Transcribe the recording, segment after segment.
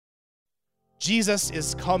Jesus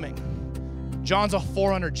is coming. John's a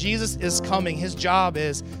forerunner. Jesus is coming. His job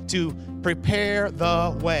is to prepare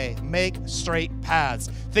the way, make straight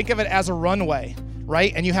paths. Think of it as a runway,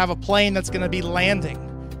 right? And you have a plane that's going to be landing.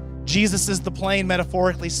 Jesus is the plane,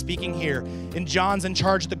 metaphorically speaking here. And John's in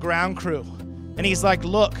charge of the ground crew. And he's like,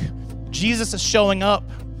 look, Jesus is showing up.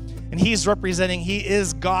 And he's representing, he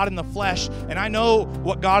is God in the flesh. And I know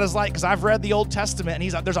what God is like because I've read the Old Testament,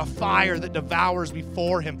 and there's a fire that devours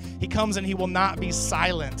before him. He comes and he will not be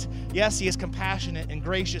silent. Yes, he is compassionate and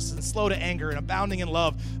gracious and slow to anger and abounding in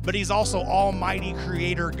love, but he's also almighty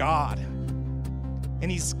creator God. And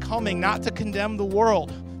he's coming not to condemn the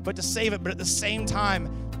world, but to save it. But at the same time,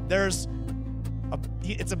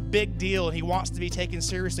 it's a big deal, and he wants to be taken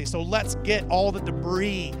seriously. So let's get all the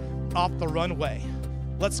debris off the runway.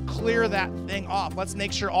 Let's clear that thing off. Let's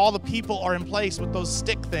make sure all the people are in place with those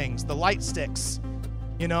stick things, the light sticks,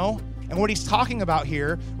 you know? And what he's talking about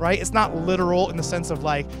here, right, it's not literal in the sense of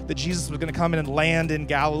like that Jesus was going to come in and land in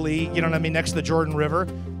Galilee, you know what I mean, next to the Jordan River,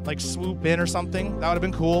 like swoop in or something. That would have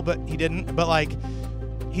been cool, but he didn't. But like,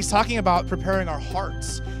 he's talking about preparing our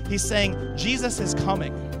hearts. He's saying Jesus is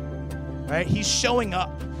coming, right? He's showing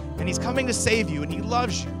up, and he's coming to save you, and he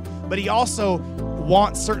loves you, but he also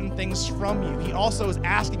wants certain things from you. He also is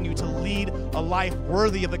asking you to lead a life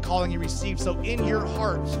worthy of the calling you received. So in your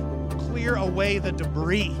heart, clear away the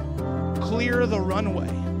debris, clear the runway,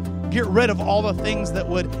 get rid of all the things that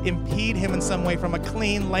would impede him in some way from a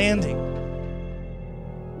clean landing.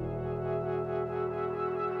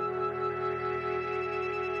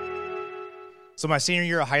 So my senior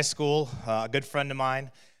year of high school, a good friend of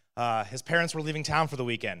mine, his parents were leaving town for the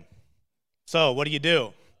weekend. So what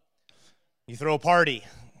do? You throw a party.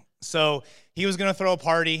 So he was going to throw a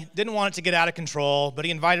party, didn't want it to get out of control, but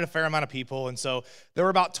he invited a fair amount of people. And so there were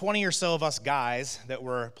about 20 or so of us guys that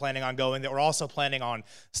were planning on going, that were also planning on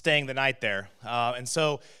staying the night there. And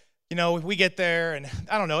so, you know, we get there, and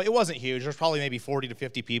I don't know, it wasn't huge. There's probably maybe 40 to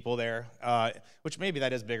 50 people there, which maybe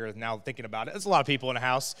that is bigger now thinking about it. It's a lot of people in a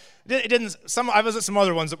house. I was at some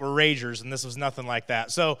other ones that were ragers, and this was nothing like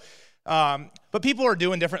that. So, but people are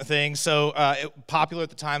doing different things. So popular at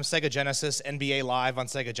the time, Sega Genesis, NBA Live on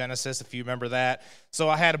Sega Genesis, if you remember that. So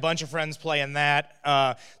I had a bunch of friends playing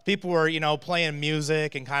that. People were, you know, playing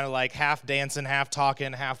music and kind of like half dancing, half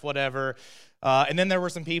talking, half whatever. And then there were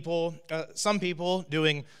some people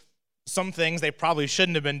doing some things they probably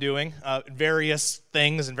shouldn't have been doing, various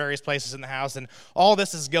things in various places in the house. And all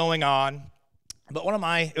this is going on. But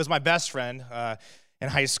it was my best friend, in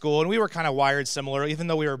high school, and we were kind of wired similar. Even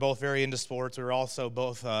though we were both very into sports, we were also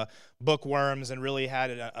both bookworms and really had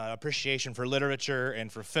an appreciation for literature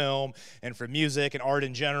and for film and for music and art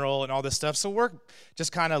in general and all this stuff. So we're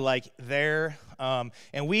just kind of like there,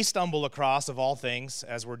 and we stumble across, of all things,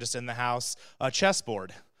 as we're just in the house, a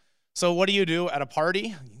chessboard. So what do you do at a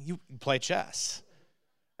party? You play chess.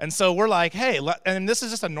 And so we're like, hey, and this is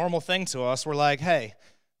just a normal thing to us. We're like, hey,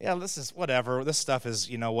 yeah, this is whatever. This stuff is,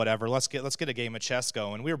 you know, whatever. Let's get a game of chess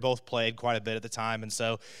going. We were both played quite a bit at the time, and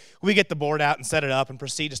so we get the board out and set it up and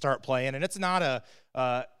proceed to start playing. And it's not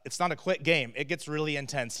a quick game. It gets really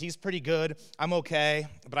intense. He's pretty good. I'm okay,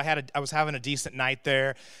 but I was having a decent night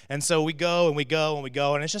there, and so we go and we go and we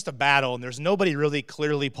go, and it's just a battle, and there's nobody really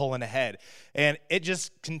clearly pulling ahead, and it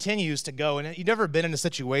just continues to go. And you've never been in a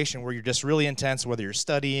situation where you're just really intense, whether you're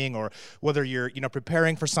studying or whether you're, you know,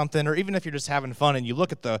 preparing for something, or even if you're just having fun and you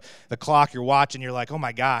look at the clock, you're watching, you're like, oh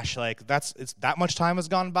my gosh, like it's that much time has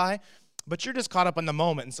gone by, but you're just caught up in the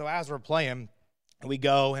moment. And so as we're playing, we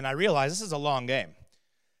go, and I realize this is a long game.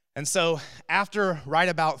 And so after right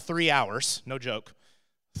about 3 hours, no joke,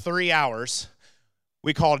 3 hours,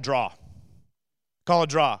 we call a draw.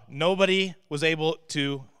 Nobody was able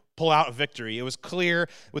to pull out a victory. It was clear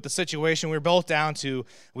with the situation. We were both down to,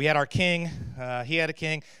 we had our king, he had a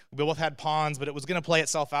king, we both had pawns, but it was going to play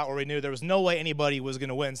itself out where we knew there was no way anybody was going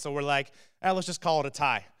to win. So we're like, let's just call it a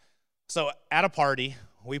tie. So at a party,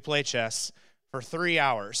 we play chess for 3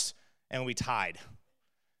 hours, and we tied.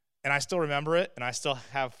 And I still remember it, and I still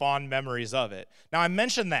have fond memories of it. Now, I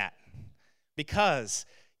mention that because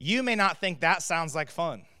you may not think that sounds like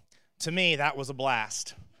fun. To me, that was a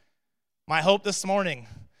blast. My hope this morning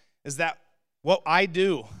is that what I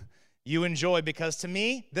do, you enjoy, because to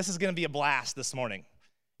me, this is going to be a blast this morning.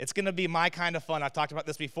 It's going to be my kind of fun. I've talked about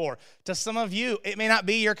this before. To some of you, it may not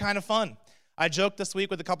be your kind of fun. I joked this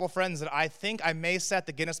week with a couple of friends that I think I may set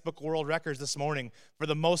the Guinness Book of World Records this morning for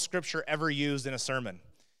the most scripture ever used in a sermon.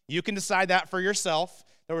 You can decide that for yourself.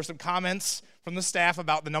 There were some comments from the staff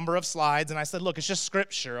about the number of slides, and I said, look, it's just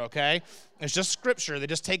scripture, okay? It's just scripture that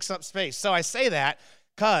just takes up space. So I say that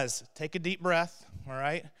because, take a deep breath, all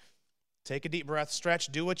right? Take a deep breath, stretch,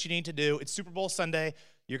 do what you need to do. It's Super Bowl Sunday.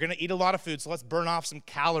 You're going to eat a lot of food, so let's burn off some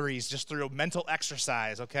calories just through mental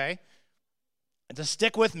exercise, okay? And to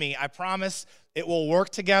stick with me, I promise it will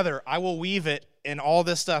work together. I will weave it in all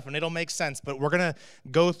this stuff, and it'll make sense, but we're going to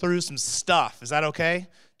go through some stuff. Is that okay?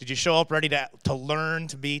 Did you show up ready to learn,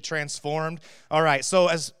 to be transformed? All right, so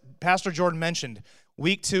as Pastor Jordan mentioned,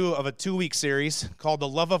 week 2 of a 2-week series called The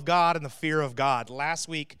Love of God and the Fear of God. Last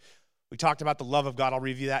week, we talked about the love of God. I'll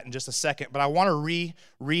review that in just a second, but I want to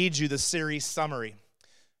reread you the series summary.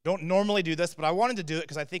 Don't normally do this, but I wanted to do it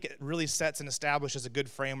because I think it really sets and establishes a good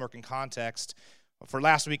framework and context for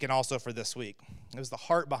last week and also for this week. It was the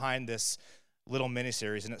heart behind this little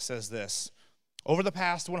mini-series, and it says this. Over the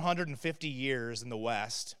past 150 years in the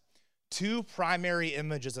West, 2 primary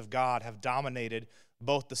images of God have dominated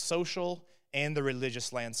both the social and the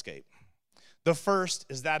religious landscape. The first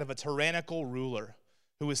is that of a tyrannical ruler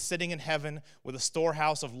who is sitting in heaven with a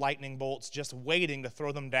storehouse of lightning bolts just waiting to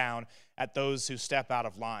throw them down at those who step out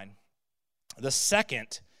of line. The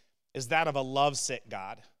second is that of a lovesick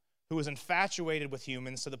God who is infatuated with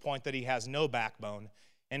humans to the point that he has no backbone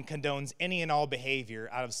and condones any and all behavior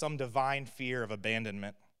out of some divine fear of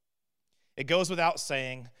abandonment. It goes without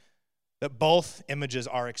saying that both images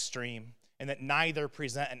are extreme and that neither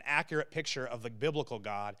present an accurate picture of the biblical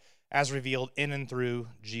God as revealed in and through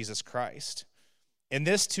Jesus Christ. In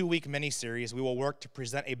this 2-week mini-series, we will work to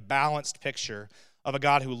present a balanced picture of a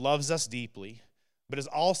God who loves us deeply, but is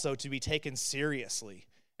also to be taken seriously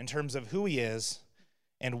in terms of who he is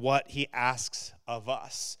and what he asks of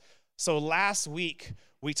us. So last week,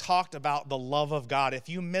 we talked about the love of God. If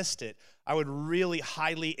you missed it, I would really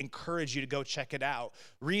highly encourage you to go check it out.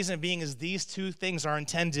 Reason being is these 2 things are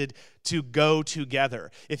intended to go together.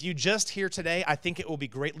 If you just hear today, I think it will be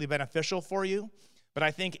greatly beneficial for you. But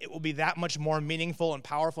I think it will be that much more meaningful and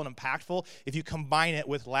powerful and impactful if you combine it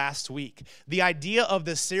with last week. The idea of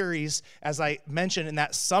this series, as I mentioned in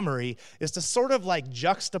that summary, is to sort of like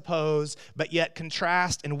juxtapose, but yet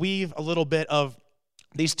contrast and weave a little bit of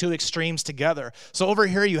these 2 extremes together. So over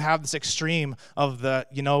here you have this extreme of the,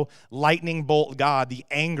 lightning bolt God, the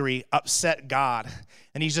angry, upset God.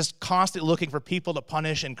 And he's just constantly looking for people to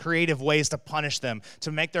punish and creative ways to punish them,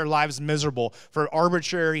 to make their lives miserable for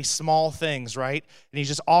arbitrary small things, right? And he's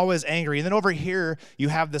just always angry. And then over here, you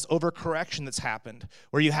have this overcorrection that's happened,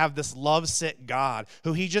 where you have this lovesick God,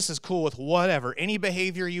 who he just is cool with whatever, any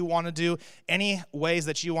behavior you want to do, any ways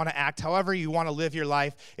that you want to act, however you want to live your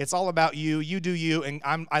life. It's all about you. You do you, and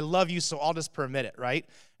I love you, so I'll just permit it, right?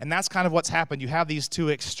 And that's kind of what's happened. You have these 2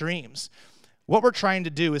 extremes. What we're trying to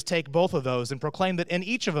do is take both of those and proclaim that in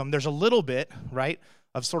each of them there's a little bit, right,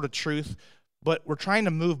 of sort of truth, but we're trying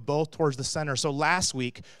to move both towards the center. So last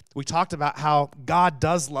week, we talked about how God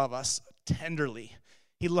does love us tenderly.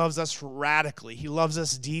 He loves us radically. He loves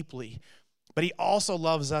us deeply. But he also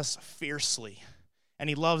loves us fiercely. And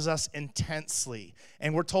he loves us intensely.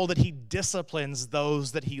 And we're told that he disciplines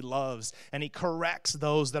those that he loves. And he corrects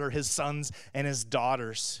those that are his sons and his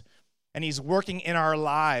daughters. And he's working in our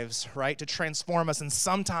lives, right, to transform us. And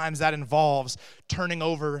sometimes that involves turning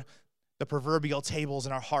over the proverbial tables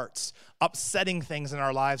in our hearts, upsetting things in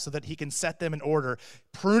our lives so that he can set them in order,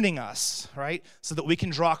 pruning us, right, so that we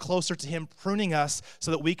can draw closer to him, pruning us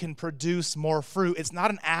so that we can produce more fruit. It's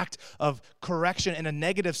not an act of correction in a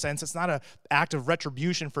negative sense. It's not an act of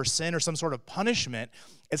retribution for sin or some sort of punishment.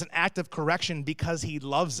 It's an act of correction because he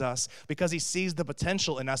loves us, because he sees the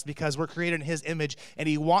potential in us, because we're created in his image, and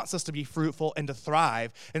he wants us to be fruitful and to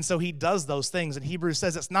thrive. And so he does those things. And Hebrews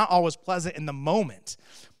says it's not always pleasant in the moment,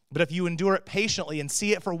 but if you endure it patiently and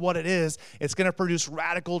see it for what it is, it's going to produce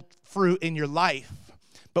radical fruit in your life.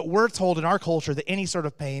 But we're told in our culture that any sort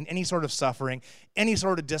of pain, any sort of suffering, any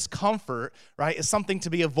sort of discomfort, right, is something to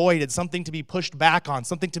be avoided, something to be pushed back on,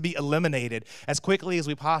 something to be eliminated as quickly as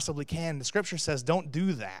we possibly can. The scripture says don't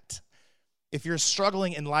do that. If you're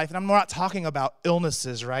struggling in life, and I'm not talking about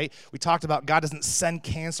illnesses, right? We talked about God doesn't send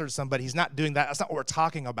cancer to somebody. He's not doing that. That's not what we're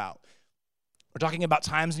talking about. We're talking about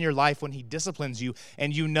times in your life when he disciplines you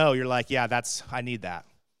and you're like, yeah, I need that.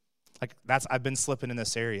 I've been slipping in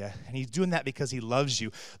this area. And he's doing that because he loves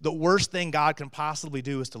you. The worst thing God can possibly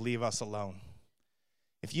do is to leave us alone.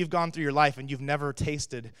 If you've gone through your life and you've never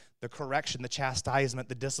tasted the correction, the chastisement,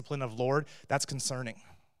 the discipline of Lord, that's concerning.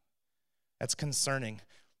 That's concerning.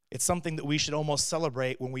 It's something that we should almost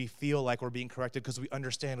celebrate when we feel like we're being corrected because we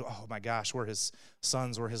understand, oh my gosh, we're his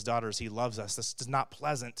sons, we're his daughters. He loves us. This is not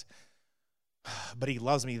pleasant. But he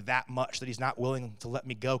loves me that much that he's not willing to let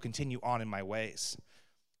me go, continue on in my ways.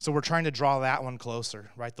 So we're trying to draw that one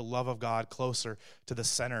closer, right? The love of God closer to the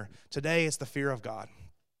center. Today, it's the fear of God.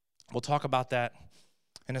 We'll talk about that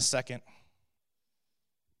in a second.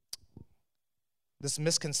 this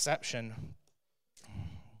misconception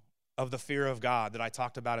of the fear of God that I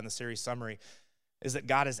talked about in the series summary is that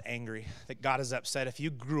God is angry, that God is upset. If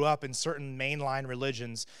you grew up in certain mainline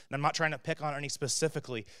religions, and I'm not trying to pick on any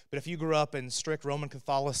specifically, but if you grew up in strict Roman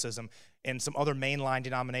Catholicism and some other mainline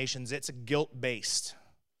denominations, it's guilt-based.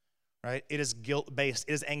 Right? It is guilt-based.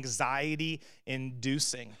 It is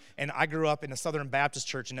anxiety-inducing. And I grew up in a Southern Baptist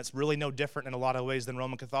church, and it's really no different in a lot of ways than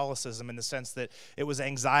Roman Catholicism in the sense that it was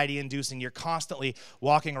anxiety-inducing. You're constantly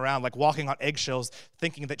walking around, like walking on eggshells,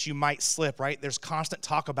 thinking that you might slip, right? There's constant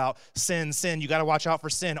talk about sin. You got to watch out for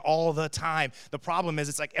sin all the time. The problem is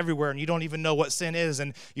it's like everywhere, and you don't even know what sin is,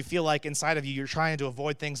 and you feel like inside of you, you're trying to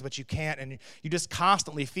avoid things, but you can't, and you just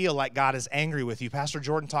constantly feel like God is angry with you. Pastor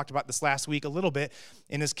Jordan talked about this last week a little bit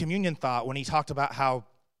in his communion thought when he talked about how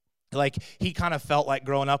like he kind of felt like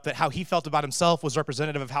growing up that how he felt about himself was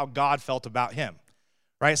representative of how God felt about him,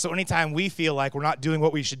 right? So anytime we feel like we're not doing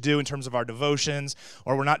what we should do in terms of our devotions,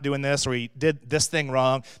 or we're not doing this, or we did this thing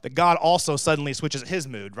wrong, that God also suddenly switches his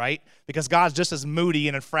mood, right? Because God's just as moody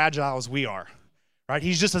and as fragile as we are, right?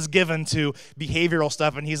 He's just as given to behavioral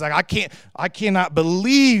stuff, and he's like, I cannot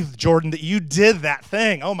believe, Jordan, that you did that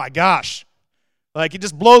thing. Oh my gosh. Like, it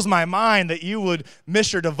just blows my mind that you would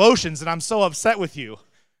miss your devotions, and I'm so upset with you,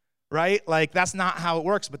 right? Like, that's not how it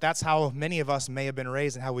works, but that's how many of us may have been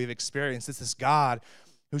raised and how we've experienced. It's this God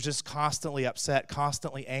who's just constantly upset,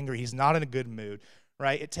 constantly angry. He's not in a good mood,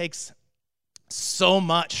 right? It takes so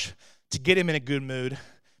much to get him in a good mood,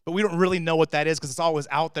 but we don't really know what that is because it's always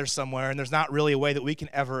out there somewhere, and there's not really a way that we can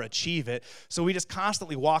ever achieve it. So we just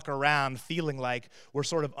constantly walk around feeling like we're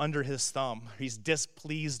sort of under his thumb. He's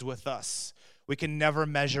displeased with us. We can never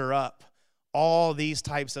measure up. All these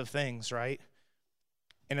types of things, right?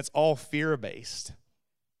 And it's all fear-based.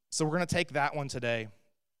 So we're going to take that one today,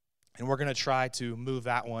 and we're going to try to move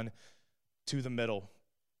that one to the middle.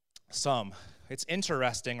 It's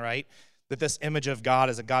interesting, right, that this image of God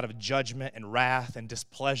as a God of judgment and wrath and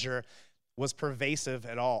displeasure was pervasive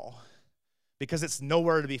at all, because it's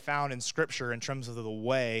nowhere to be found in Scripture in terms of the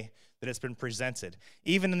way that it's been presented,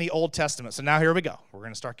 even in the Old Testament. So now here we go. We're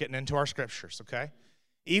going to start getting into our Scriptures, okay?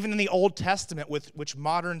 Even in the Old Testament, with which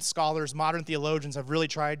modern scholars, modern theologians have really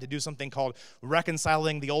tried to do something called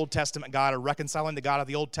reconciling the Old Testament God, or reconciling the God of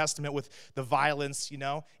the Old Testament with the violence,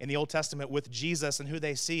 in the Old Testament with Jesus and who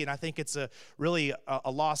they see. And I think it's really a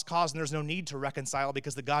lost cause, and there's no need to reconcile,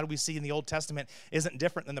 because the God we see in the Old Testament isn't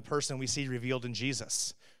different than the person we see revealed in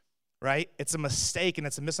Jesus. Right? It's a mistake, and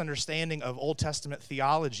it's a misunderstanding of Old Testament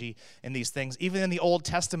theology in these things. Even in the Old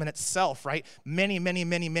Testament itself, right? Many, many,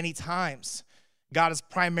 many, many times, God is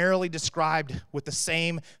primarily described with the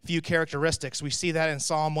same few characteristics. We see that in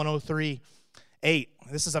Psalm 103:8.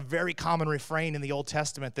 This is a very common refrain in the Old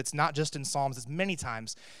Testament that's not just in Psalms, it's many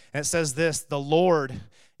times. And it says this: the Lord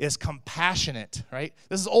is compassionate, right?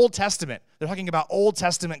 This is Old Testament. They're talking about Old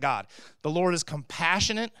Testament God. The Lord is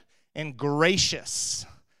compassionate and gracious,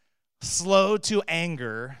 slow to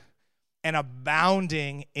anger, and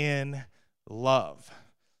abounding in love.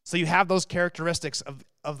 So you have those characteristics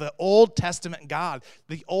of the Old Testament God,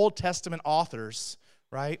 the Old Testament authors,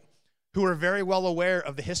 right, who are very well aware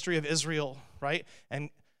of the history of Israel, right, and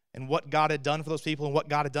what God had done for those people and what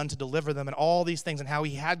God had done to deliver them and all these things, and how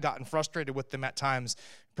he had gotten frustrated with them at times,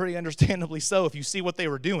 pretty understandably so if you see what they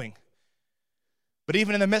were doing. But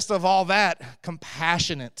even in the midst of all that,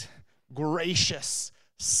 compassionate, gracious,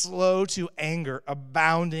 slow to anger,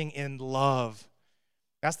 abounding in love.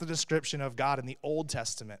 That's the description of God in the Old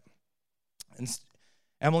Testament. And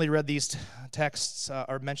Emily read these texts,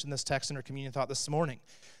 or mentioned this text in her communion thought this morning.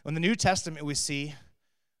 In the New Testament, we see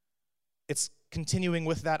it's continuing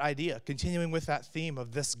with that idea, continuing with that theme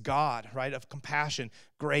of this God, right, of compassion,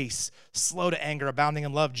 grace, slow to anger, abounding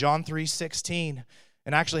in love. John 3:16.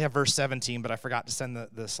 And I actually have verse 17, but I forgot to send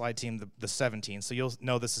the slide team the 17, so you'll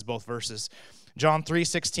know this is both verses. John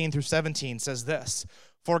 3:16 through 17 says this: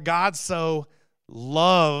 for God so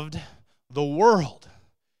loved the world.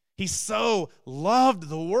 He so loved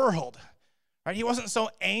the world, right? He wasn't so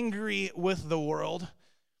angry with the world.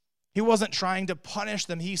 He wasn't trying to punish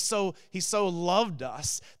them. He so loved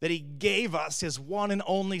us that he gave us his one and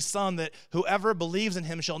only Son, that whoever believes in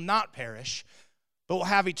him shall not perish, but will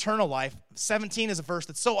have eternal life. 17 is a verse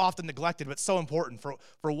that's so often neglected, but so important.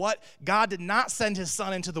 For what? God did not send his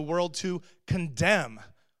Son into the world to condemn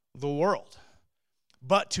the world,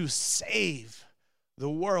 but to save the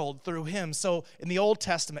world through him. So in the Old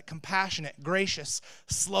Testament, compassionate, gracious,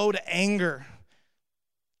 slow to anger,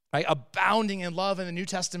 right? Abounding in love. In the New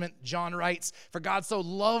Testament, John writes, for God so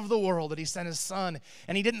loved the world that he sent his Son,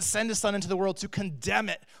 and he didn't send his Son into the world to condemn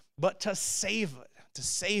it, but to save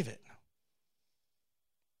it,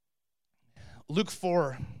 Luke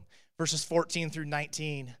 4, verses 14 through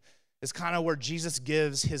 19 is kind of where Jesus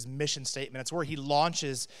gives his mission statement. It's where he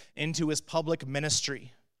launches into his public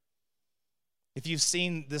ministry. If you've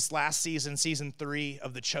seen this last season, season 3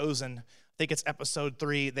 of The Chosen, I think it's episode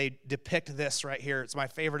 3, they depict this right here. It's my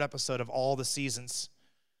favorite episode of all the seasons.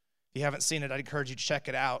 If you haven't seen it, I'd encourage you to check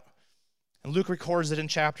it out. And Luke records it in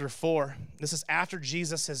chapter 4. This is after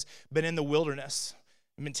Jesus has been in the wilderness,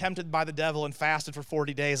 been tempted by the devil and fasted for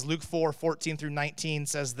 40 days. Luke 4, 14 through 19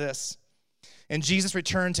 says this. And Jesus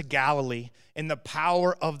returned to Galilee in the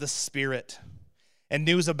power of the Spirit, and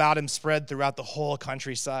news about him spread throughout the whole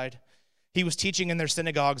countryside. He was teaching in their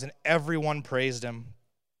synagogues, and everyone praised him.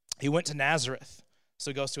 He went to Nazareth,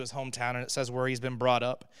 so he goes to his hometown, and it says where he's been brought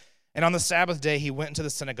up. And on the Sabbath day, he went into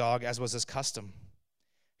the synagogue, as was his custom.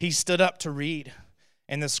 He stood up to read,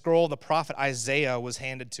 and the scroll of the prophet Isaiah was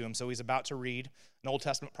handed to him. So he's about to read an Old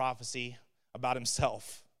Testament prophecy about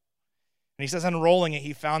himself. And he says, unrolling it,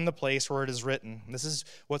 he found the place where it is written. This is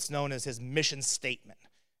what's known as his mission statement.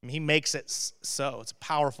 I mean, he makes it so. It's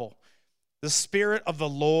powerful. The Spirit of the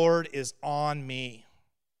Lord is on me.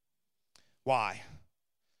 Why?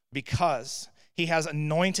 Because he has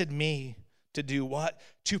anointed me to do what?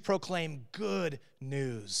 To proclaim good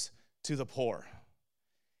news to the poor.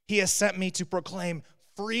 He has sent me to proclaim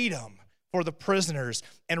freedom for the prisoners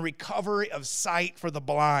and recovery of sight for the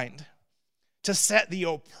blind, to set the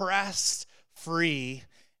oppressed free,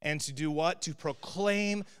 and to do what? To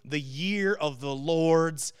proclaim the year of the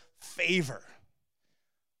Lord's favor.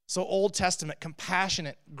 So Old Testament,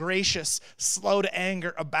 compassionate, gracious, slow to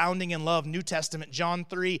anger, abounding in love. New Testament, John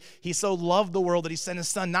 3, he so loved the world that he sent his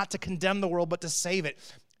son not to condemn the world, but to save it.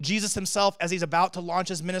 Jesus himself, as he's about to launch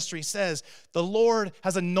his ministry, says, the Lord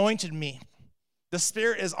has anointed me. The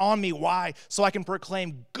Spirit is on me. Why? So I can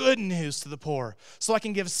proclaim good news to the poor, so I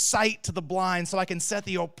can give sight to the blind, so I can set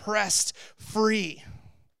the oppressed free,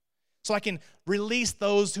 so I can release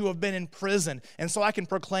those who have been in prison, and so I can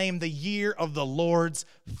proclaim the year of the Lord's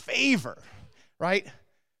favor, right?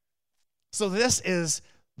 So this is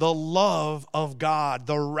the love of God,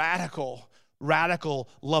 the radical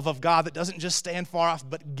love of God that doesn't just stand far off,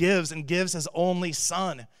 but gives his only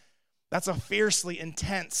Son. That's a fiercely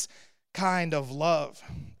intense kind of love.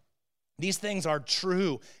 These things are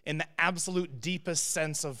true in the absolute deepest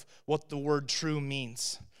sense of what the word true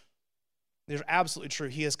means. They're absolutely true.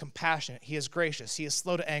 He is compassionate. He is gracious. He is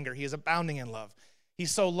slow to anger. He is abounding in love. He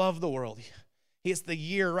so loved the world. He is the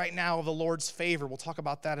year right now of the Lord's favor. We'll talk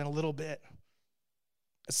about that in a little bit.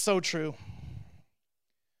 It's so true.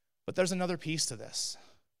 But there's another piece to this.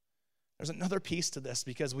 There's another piece to this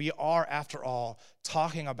because we are, after all,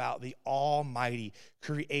 talking about the almighty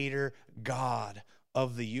creator God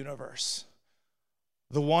of the universe.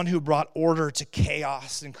 The one who brought order to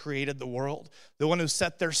chaos and created the world. The one who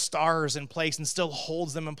set their stars in place and still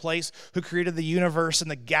holds them in place. Who created the universe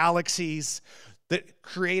and the galaxies. That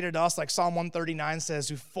created us, like Psalm 139 says,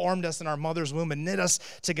 who formed us in our mother's womb and knit us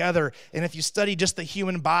together. And if you study just the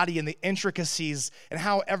human body and the intricacies and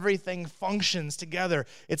how everything functions together,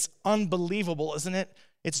 it's unbelievable, isn't it?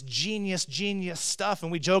 It's genius stuff.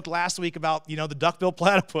 And we joked last week about, the duck-billed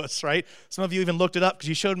platypus, right? Some of you even looked it up because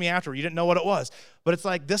you showed me afterward. You didn't know what it was. But it's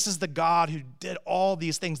like, this is the God who did all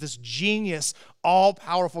these things, this genius,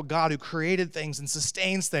 all-powerful God who created things and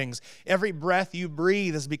sustains things. Every breath you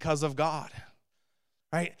breathe is because of God.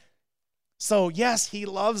 Right? So, yes, he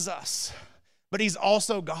loves us, but he's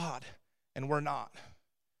also God, and we're not.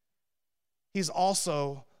 He's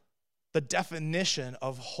also the definition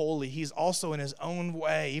of holy. He's also in his own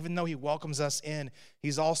way. Even though he welcomes us in,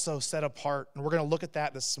 he's also set apart. And we're going to look at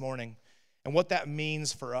that this morning and what that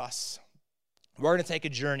means for us. We're going to take a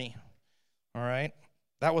journey, all right?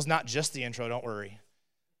 That was not just the intro, don't worry.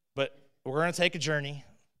 But we're going to take a journey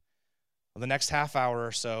the next half hour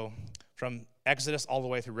or so from Exodus all the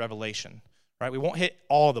way through Revelation, right? We won't hit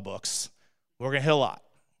all the books. We're going to hit a lot.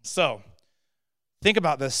 So think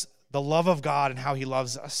about this, the love of God and how he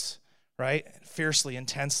loves us, right? Fiercely,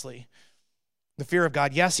 intensely. The fear of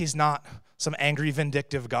God. Yes, he's not some angry,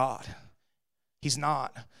 vindictive God. He's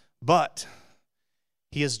not. But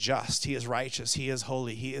he is just. He is righteous. He is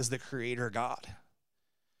holy. He is the creator God.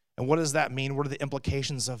 And what does that mean? What are the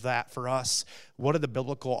implications of that for us? What do the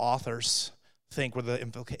biblical authors think were the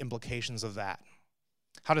implications of that?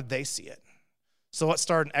 How did they see it? So let's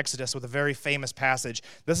start in Exodus with a very famous passage.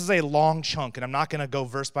 This is a long chunk, and I'm not going to go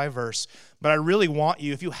verse by verse, but I really want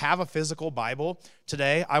you, if you have a physical Bible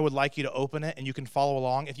today, I would like you to open it, and you can follow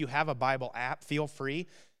along. If you have a Bible app, feel free,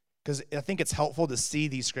 because I think it's helpful to see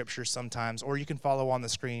these scriptures sometimes, or you can follow on the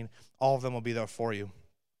screen. All of them will be there for you.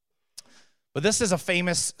 But this is a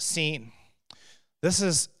famous scene. This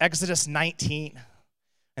is Exodus 19,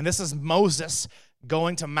 and this is Moses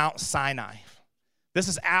going to Mount Sinai. This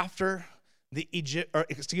is after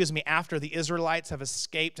after the Israelites have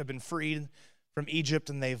escaped, have been freed from Egypt,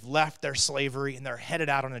 and they've left their slavery, and they're headed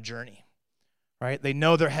out on a journey, right? They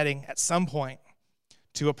know they're heading at some point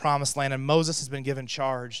to a promised land, and Moses has been given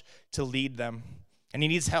charge to lead them, and he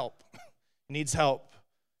needs help. He needs help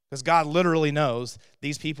because God literally knows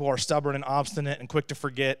these people are stubborn and obstinate and quick to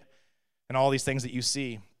forget and all these things that you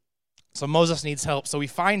see. So Moses needs help. So we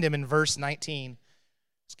find him in verse 19,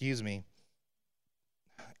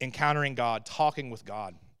 encountering God, talking with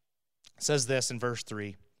God. It says this in verse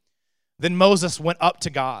 3. Then Moses went up to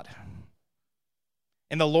God,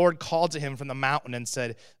 and the Lord called to him from the mountain and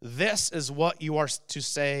said, "This is what you are to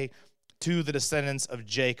say to the descendants of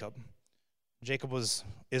Jacob." Jacob was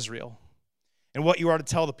Israel. "And what you are to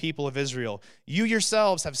tell the people of Israel. You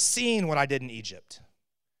yourselves have seen what I did in Egypt."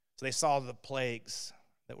 So they saw the plagues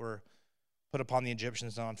that were put upon the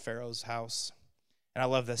Egyptians and on Pharaoh's house. And I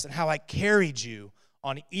love this. "And how I carried you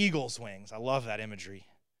on eagle's wings." I love that imagery.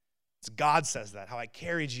 It's God says that, how I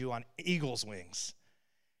carried you on eagle's wings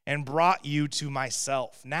and brought you to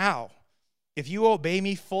myself. Now, if you obey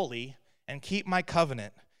me fully and keep my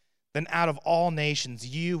covenant, then out of all nations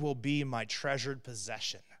you will be my treasured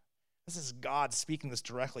possession. This is God speaking this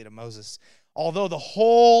directly to Moses. "Although the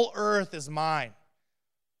whole earth is mine,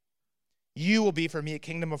 you will be for me a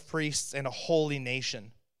kingdom of priests and a holy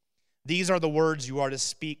nation. These are the words you are to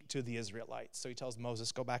speak to the Israelites." So he tells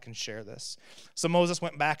Moses, go back and share this. So Moses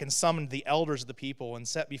went back and summoned the elders of the people and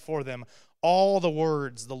set before them all the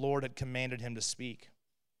words the Lord had commanded him to speak.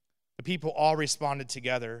 The people all responded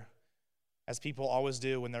together, as people always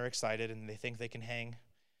do when they're excited and they think they can hang.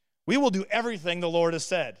 "We will do everything the Lord has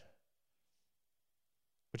said."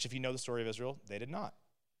 Which, if you know the story of Israel, they did not.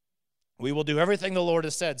 "We will do everything the Lord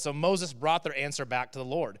has said." So Moses brought their answer back to the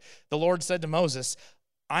Lord. The Lord said to Moses,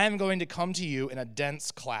 "I am going to come to you in a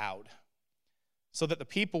dense cloud, so that the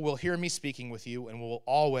people will hear me speaking with you and will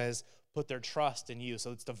always put their trust in you."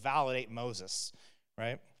 So it's to validate Moses,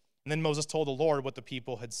 right? And then Moses told the Lord what the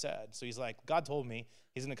people had said. So he's like, God told me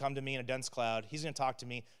he's going to come to me in a dense cloud. He's going to talk to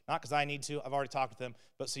me, not because I need to. I've already talked with him,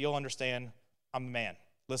 but so you'll understand I'm the man.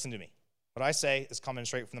 Listen to me. What I say is coming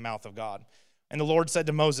straight from the mouth of God. And the Lord said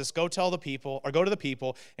to Moses, go to the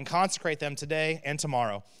people and consecrate them today and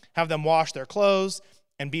tomorrow. Have them wash their clothes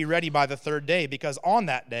and be ready by the third day, because on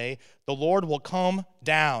that day the Lord will come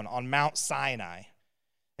down on Mount Sinai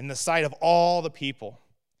in the sight of all the people.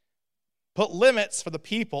 Put limits for the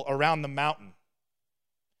people around the mountain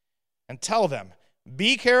and tell them,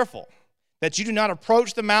 be careful that you do not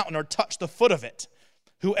approach the mountain or touch the foot of it.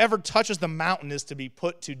 Whoever touches the mountain is to be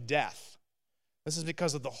put to death. This is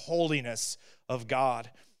because of the holiness of God.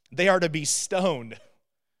 They are to be stoned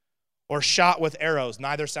or shot with arrows.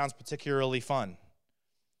 Neither sounds particularly fun.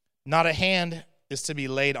 Not a hand is to be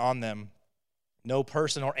laid on them. No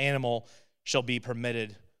person or animal shall be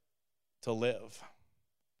permitted to live.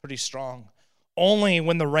 Pretty strong. Only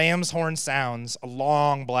when the ram's horn sounds a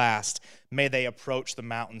long blast may they approach the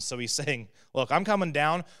mountain. So he's saying, look, I'm coming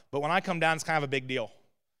down, but when I come down, it's kind of a big deal.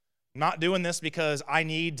 I'm not doing this because I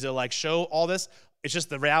need to show all this. It's just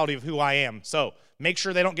the reality of who I am. So make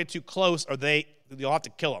sure they don't get too close or you'll have to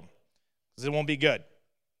kill them because it won't be good,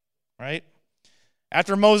 right?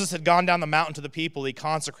 After Moses had gone down the mountain to the people, he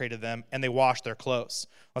consecrated them and they washed their clothes.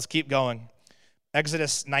 Let's keep going.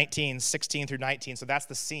 Exodus 19, 16 through 19. So that's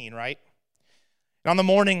the scene, right? And on the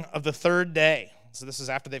morning of the third day, so this is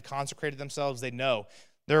after they've consecrated themselves, they know,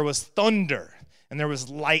 there was thunder and there was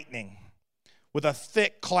lightning with a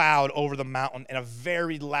thick cloud over the mountain and a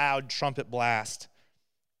very loud trumpet blast.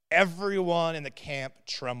 Everyone in the camp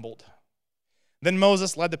trembled. Then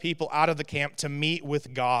Moses led the people out of the camp to meet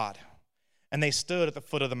with God, and they stood at the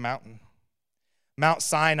foot of the mountain. Mount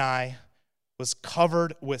Sinai was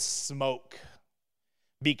covered with smoke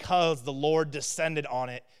because the Lord descended on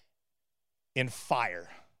it in fire.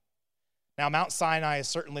 Now, Mount Sinai is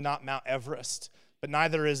certainly not Mount Everest, but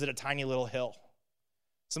neither is it a tiny little hill.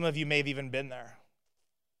 Some of you may have even been there.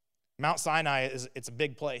 Mount Sinai, it's a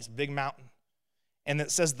big place, big mountain. And it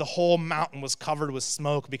says the whole mountain was covered with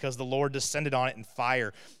smoke because the Lord descended on it in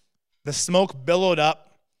fire. The smoke billowed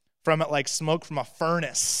up from it like smoke from a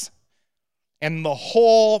furnace. And the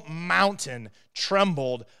whole mountain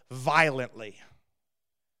trembled violently.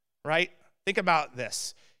 Right? Think about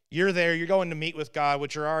this. You're there, you're going to meet with God,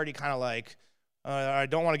 which you're already kind of I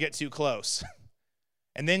don't want to get too close.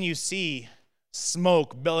 And then you see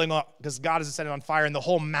smoke billowing up because God is setting on fire and the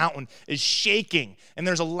whole mountain is shaking and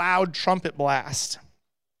there's a loud trumpet blast.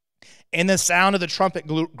 And the sound of the trumpet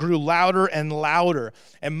grew louder and louder.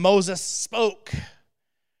 And Moses spoke,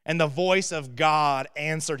 and the voice of God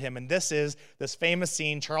answered him. And this is this famous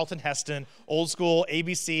scene, Charlton Heston, old school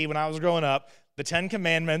ABC when I was growing up, the 10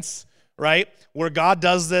 Commandments, right? Where God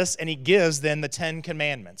does this, and he gives then the 10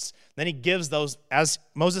 Commandments. Then he gives those, as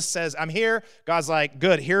Moses says, I'm here. God's like,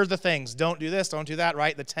 good, here are the things. Don't do this, don't do that,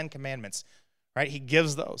 right? The 10 Commandments, right? He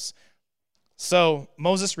gives those. So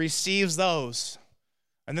Moses receives those.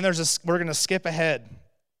 And then we're going to skip ahead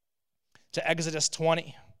to Exodus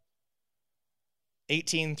 20,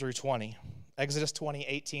 18 through 20. Exodus 20,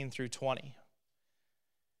 18 through 20.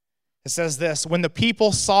 It says this, when the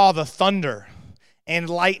people saw the thunder and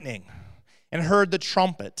lightning and heard the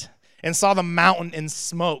trumpet and saw the mountain in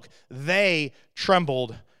smoke, they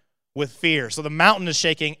trembled with fear. So the mountain is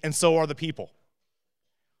shaking, and so are the people.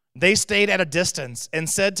 They stayed at a distance and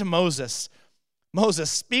said to Moses,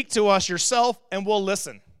 Moses, speak to us yourself and we'll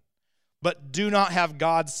listen. But do not have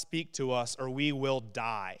God speak to us or we will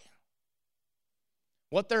die.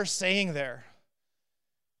 What they're saying there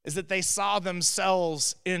is that they saw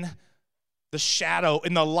themselves in the shadow,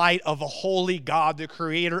 in the light of a holy God, the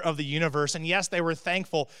creator of the universe. And yes, they were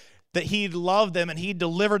thankful that he loved them and he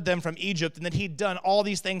delivered them from Egypt and that he'd done all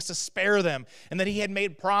these things to spare them and that he had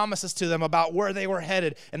made promises to them about where they were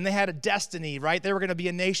headed and they had a destiny, right? They were going to be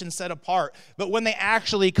a nation set apart. But when they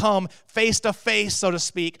actually come face to face, so to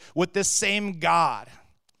speak, with this same God,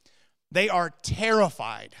 they are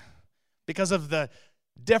terrified because of the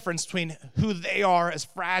difference between who they are as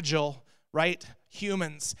fragile, right,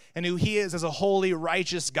 humans, and who he is as a holy,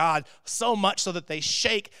 righteous God, so much so that they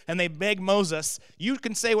shake and they beg Moses, you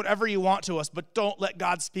can say whatever you want to us, but don't let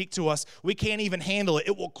God speak to us. We can't even handle it.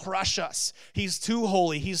 It will crush us. He's too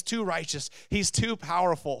holy. He's too righteous. He's too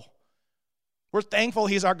powerful. We're thankful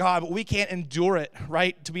he's our God, but we can't endure it,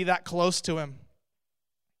 right, to be that close to him.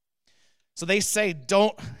 So they say,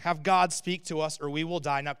 don't have God speak to us or we will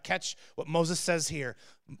die. Now catch what Moses says here.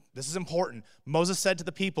 This is important. Moses said to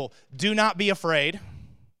the people, do not be afraid.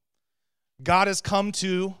 God has come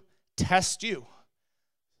to test you.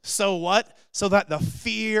 So what? So that the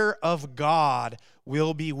fear of God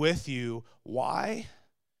will be with you. Why?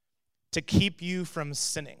 To keep you from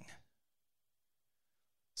sinning.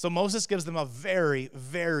 So Moses gives them a very,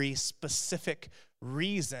 very specific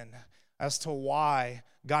reason as to why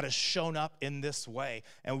God has shown up in this way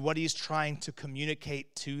and what he's trying to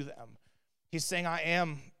communicate to them. He's saying, I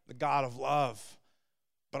am the God of love,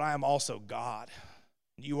 but I am also God.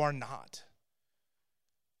 You are not.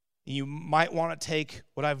 You might want to take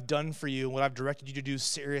what I've done for you and what I've directed you to do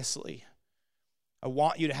seriously. I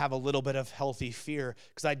want you to have a little bit of healthy fear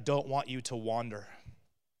because I don't want you to wander,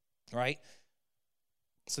 right?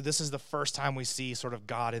 So this is the first time we see sort of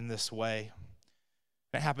God in this way.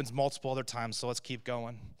 It happens multiple other times, so let's keep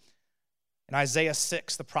going. In Isaiah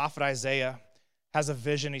 6, the prophet Isaiah has a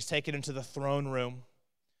vision. He's taken into the throne room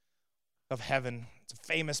of heaven. It's a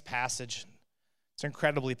famous passage. It's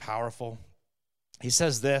incredibly powerful. He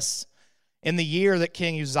says this, in the year that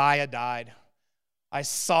King Uzziah died, I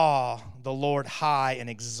saw the Lord high and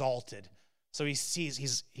exalted. So he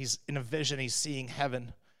sees, he's in a vision, he's seeing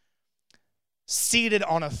heaven, seated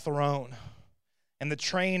on a throne, and the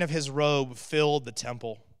train of his robe filled the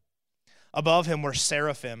temple. Above him were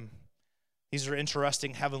seraphim. These are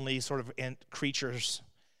interesting heavenly sort of creatures,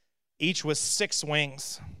 each with 6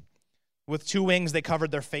 wings. With 2 wings, they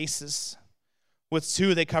covered their faces. With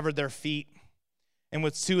 2, they covered their feet. And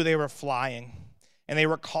with 2, they were flying. And they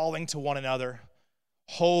were calling to one another,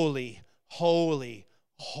 holy, holy,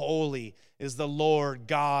 holy is the Lord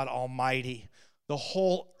God Almighty. The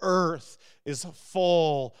whole earth is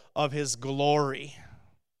full of his glory.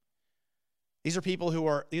 These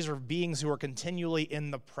are beings who are continually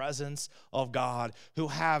in the presence of God, who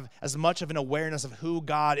have as much of an awareness of who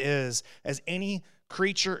God is as any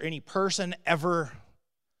creature, any person ever.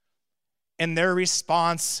 And their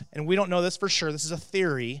response, and we don't know this for sure, this is a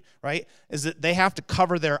theory, right, is that they have to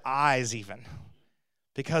cover their eyes even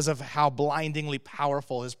because of how blindingly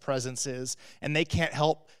powerful his presence is. And they can't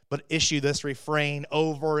help but issue this refrain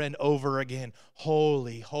over and over again.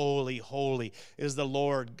 Holy, holy, holy is the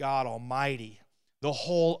Lord God Almighty. The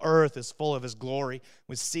whole earth is full of his glory.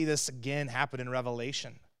 We see this again happen in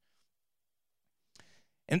Revelation.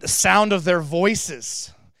 And the sound of their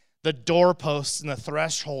voices, the doorposts and the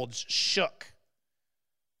thresholds shook.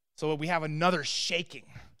 So we have another shaking,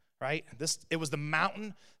 right? It was the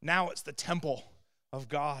mountain, now it's the temple of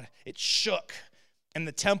God. It shook, and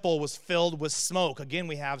the temple was filled with smoke. Again,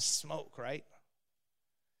 we have smoke, right?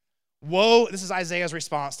 Woe, this is Isaiah's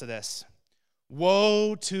response to this.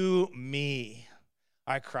 Woe to me,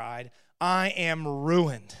 I cried. I am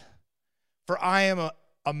ruined, For I am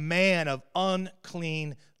a man of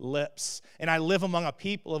unclean lips, and I live among a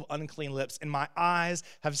people of unclean lips, and my eyes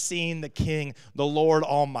have seen the King, the Lord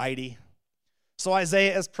Almighty. So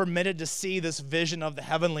Isaiah is permitted to see this vision of the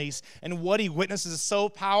heavenlies, and what he witnesses is so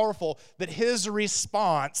powerful that his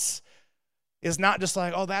response is not just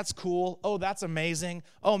like, oh, that's cool, oh, that's amazing,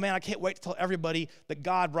 oh, man, I can't wait to tell everybody that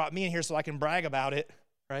God brought me in here so I can brag about it,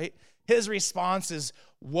 right? His response is,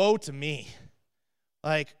 woe to me.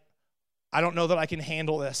 Like, I don't know that I can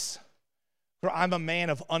handle this, for I'm a man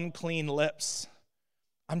of unclean lips.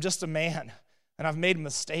 I'm just a man, and I've made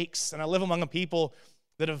mistakes, and I live among a people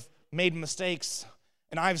that have made mistakes,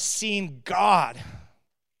 and I've seen God.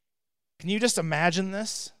 Can you just imagine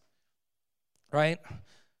this? Right?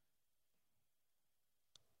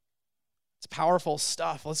 It's powerful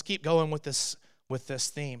stuff. Let's keep going with this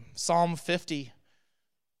theme. Psalm 50,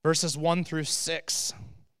 verses 1 through 6.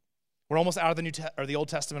 We're almost out of the Old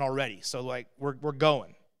Testament already, so like we're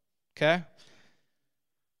going. Okay?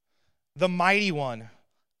 The mighty one,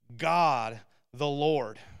 God the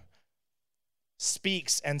Lord,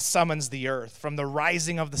 speaks and summons the earth from the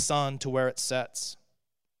rising of the sun to where it sets.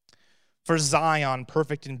 For Zion,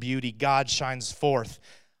 perfect in beauty, God shines forth.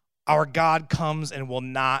 Our God comes and will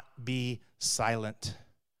not be silent.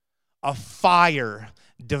 A fire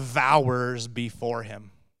devours before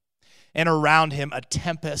him, and around him a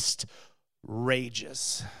tempest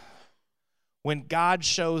rages. When God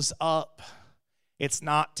shows up, it's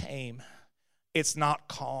not tame, it's not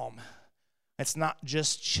calm, it's not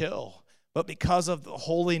just chill. But because of the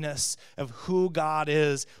holiness of who God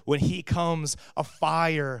is, when he comes, a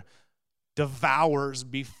fire devours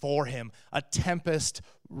before him. A tempest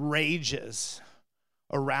rages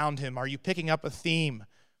around him. Are you picking up a theme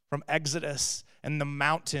from Exodus and the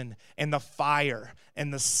mountain and the fire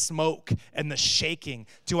and the smoke and the shaking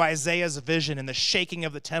to Isaiah's vision and the shaking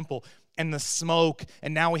of the temple and the smoke?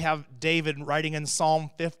 And now we have David writing in Psalm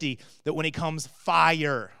 50 that when he comes,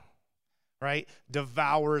 fire, right,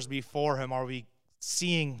 devours before him. Are we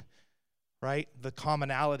seeing, right, the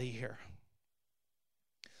commonality here?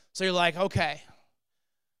 So you're like, okay,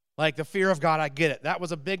 like the fear of God, I get it. That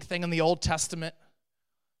was a big thing in the Old Testament.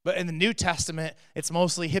 But in the New Testament, it's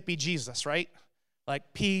mostly hippie Jesus, right?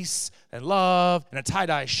 Like peace and love and a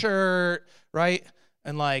tie-dye shirt, right?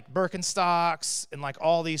 And like Birkenstocks and like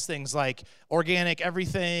all these things, like organic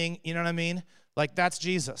everything, you know what I mean? Like that's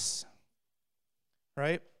Jesus,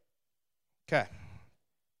 right? Okay,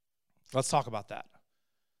 let's talk about that.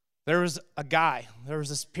 There was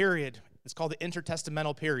this period, it's called the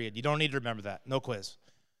intertestamental period. You don't need to remember that, no quiz.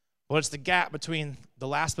 Well, it's the gap between the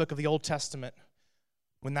last book of the Old Testament,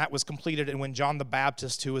 when that was completed, and when John the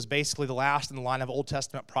Baptist, who was basically the last in the line of Old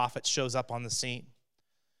Testament prophets, shows up on the scene.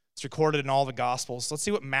 It's recorded in all the Gospels. Let's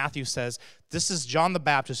see what Matthew says. This is John the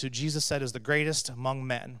Baptist, who Jesus said is the greatest among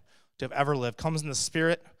men to have ever lived, comes in the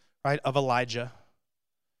spirit, right, of Elijah,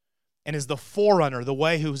 and is the forerunner, the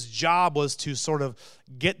way whose job was to sort of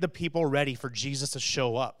get the people ready for Jesus to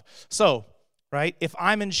show up. So, right, if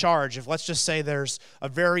I'm in charge, if let's just say there's a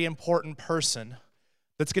very important person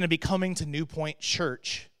that's going to be coming to New Point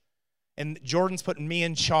Church, and Jordan's putting me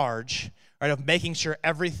in charge, right, of making sure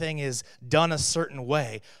everything is done a certain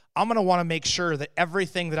way, I'm going to want to make sure that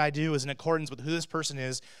everything that I do is in accordance with who this person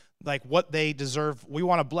is, like what they deserve. We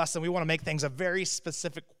want to bless them. We want to make things a very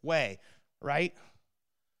specific way, right?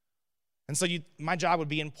 And so my job would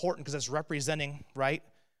be important because it's representing, right,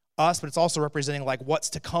 us, but it's also representing like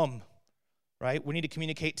what's to come, right? We need to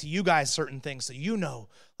communicate to you guys certain things so you know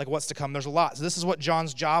like what's to come. There's a lot. So this is what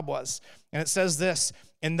John's job was. And it says this,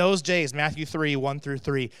 in those days, Matthew 3, 1 through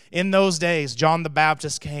 3, in those days, John the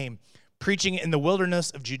Baptist came, preaching in the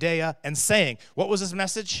wilderness of Judea and saying, what was his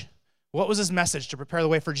message? What was his message to prepare the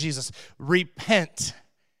way for Jesus? Repent,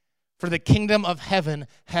 for the kingdom of heaven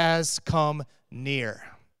has come near.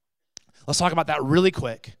 Let's talk about that really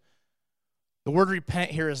quick. The word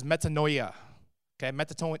repent here is metanoia. Okay,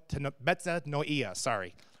 metanoia.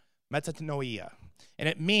 And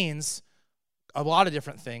it means a lot of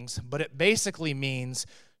different things, but it basically means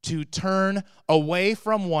to turn away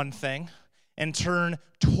from one thing and turn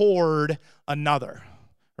toward another,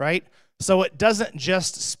 right? So it doesn't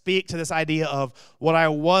just speak to this idea of what I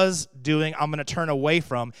was doing, I'm going to turn away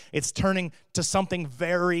from. It's turning to something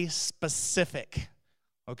very specific,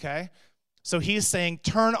 okay? So he's saying,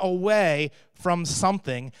 turn away from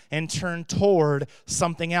something and turn toward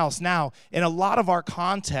something else. Now, in a lot of our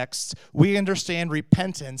contexts, we understand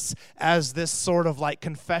repentance as this sort of like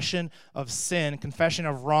confession of sin, confession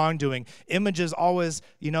of wrongdoing. Images always,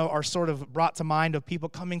 are sort of brought to mind of people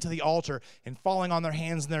coming to the altar and falling on their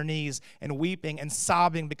hands and their knees and weeping and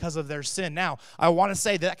sobbing because of their sin. Now, I want to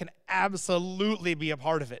say that can absolutely be a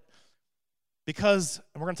part of it. Because,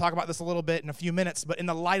 and we're going to talk about this a little bit in a few minutes, but in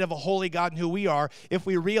the light of a holy God and who we are, if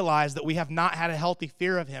we realize that we have not had a healthy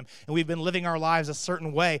fear of him and we've been living our lives a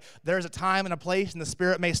certain way, there's a time and a place, and the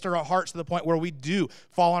Spirit may stir our hearts to the point where we do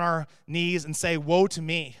fall on our knees and say, woe to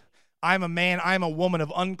me. I'm a man, I'm a woman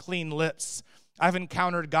of unclean lips. I've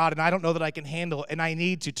encountered God, and I don't know that I can handle it, and I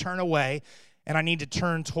need to turn away, and I need to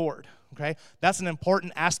turn toward. Okay, that's an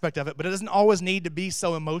important aspect of it, but it doesn't always need to be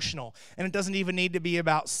so emotional, and it doesn't even need to be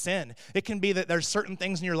about sin. It can be that there's certain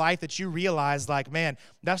things in your life that you realize, like, man,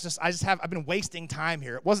 I've been wasting time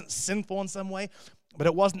here. It wasn't sinful in some way, but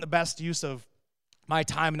it wasn't the best use of my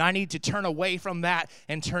time, and I need to turn away from that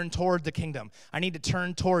and turn toward the kingdom. I need to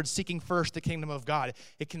turn toward seeking first the kingdom of God.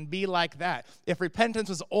 It can be like that. If repentance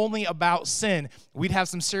was only about sin, we'd have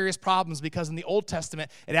some serious problems, because in the Old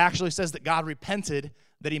Testament, it actually says that God repented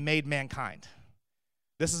that he made mankind.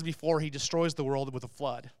 This is before he destroys the world with a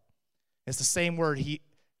flood. It's the same word, he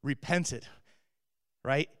repented,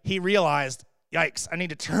 right? He realized, yikes, I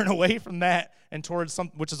need to turn away from that and towards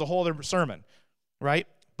something, which is a whole other sermon, right?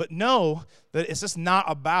 But know that it's just not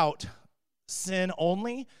about sin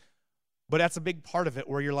only, but that's a big part of it,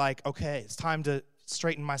 where you're like, okay, it's time to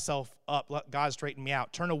straighten myself up, let God straighten me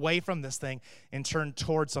out, turn away from this thing and turn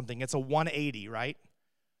towards something. It's a 180, right?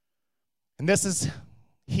 And this is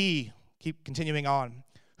he, keep continuing on,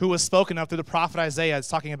 who was spoken of through the prophet Isaiah. It's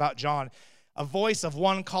talking about John, a voice of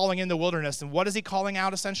one calling in the wilderness. And what is he calling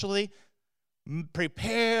out essentially?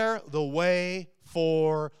 Prepare the way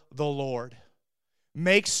for the Lord.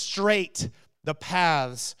 Make straight the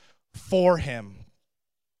paths for him.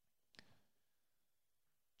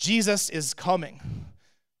 Jesus is coming.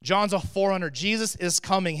 John's a forerunner. Jesus is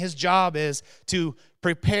coming. His job is to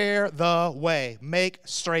prepare the way, make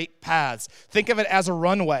straight paths. Think of it as a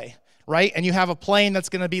runway, right? And you have a plane that's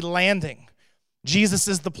going to be landing. Jesus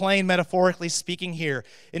is the plane, metaphorically speaking here.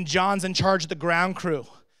 And John's in charge of the ground crew.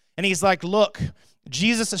 And he's like, look,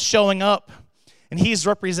 Jesus is showing up. And he's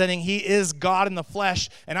representing, he is God in the flesh.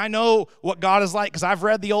 And I know what God is like, because I've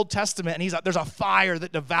read the Old Testament, and there's a fire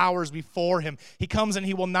that devours before him. He comes and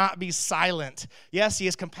he will not be silent. Yes, he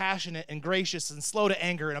is compassionate and gracious and slow to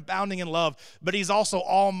anger and abounding in love, but he's also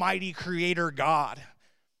almighty creator God.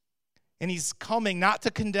 And he's coming not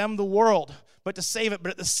to condemn the world, but to save it.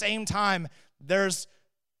 But at the same time, it's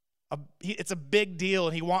a big deal,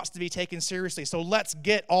 and he wants to be taken seriously. So let's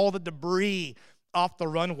get all the debris off the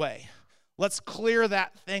runway. Let's clear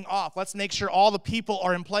that thing off. Let's make sure all the people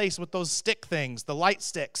are in place with those stick things, the light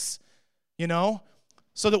sticks,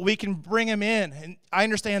 so that we can bring him in. And I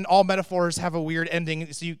understand all metaphors have a weird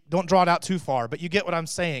ending, so you don't draw it out too far, but you get what I'm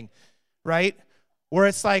saying, right? Where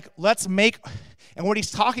it's like, and what he's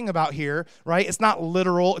talking about here, right, it's not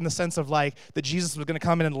literal in the sense of like that Jesus was going to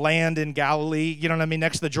come in and land in Galilee, you know what I mean,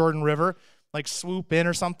 next to the Jordan River, like swoop in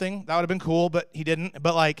or something. That would have been cool, but he didn't.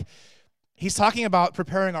 But like, he's talking about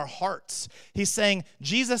preparing our hearts. He's saying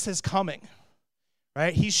Jesus is coming,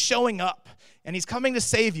 right? He's showing up, and he's coming to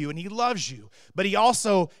save you, and he loves you, but he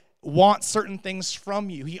also wants certain things from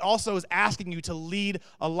you. He also is asking you to lead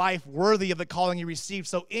a life worthy of the calling you received.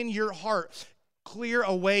 So in your heart, clear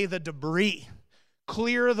away the debris,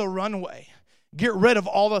 clear the runway, get rid of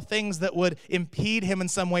all the things that would impede him in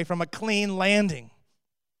some way from a clean landing.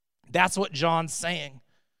 That's what John's saying,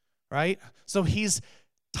 right? So he's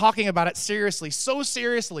talking about it seriously, so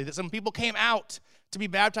seriously that some people came out to be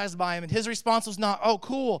baptized by him, and his response was not, oh,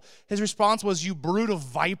 cool. His response was, you brood of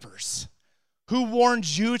vipers. Who warned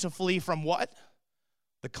you to flee from what?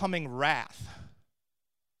 The coming wrath.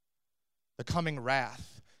 The coming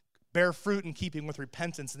wrath. Bear fruit in keeping with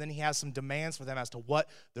repentance, and then he has some demands for them as to what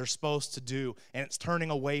they're supposed to do, and it's turning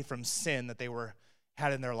away from sin that they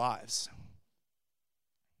had in their lives.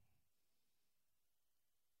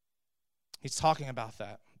 He's talking about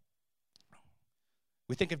that.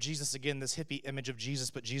 We think of Jesus again, this hippie image of Jesus,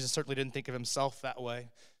 but Jesus certainly didn't think of himself that way,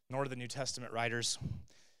 nor do the New Testament writers.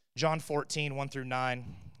 John 14, 1 through 9.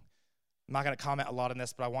 I'm not going to comment a lot on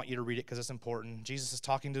this, but I want you to read it because it's important. Jesus is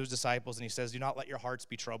talking to his disciples, and he says, do not let your hearts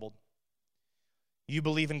be troubled. You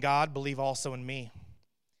believe in God, believe also in me.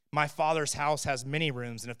 My Father's house has many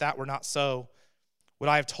rooms, and if that were not so, would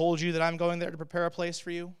I have told you that I'm going there to prepare a place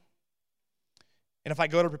for you? And if I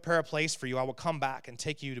go to prepare a place for you, I will come back and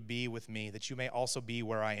take you to be with me, that you may also be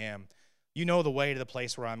where I am. You know the way to the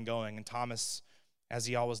place where I'm going. And Thomas, as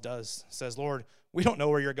he always does, says, Lord, we don't know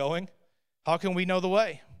where you're going. How can we know the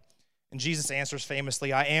way? And Jesus answers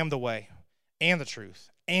famously, I am the way and the truth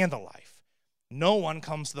and the life. No one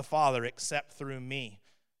comes to the Father except through me,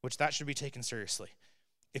 which that should be taken seriously.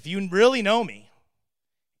 If you really know me,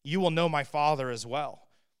 you will know my Father as well.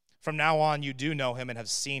 From now on, you do know him and have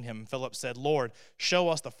seen him. Philip said, Lord, show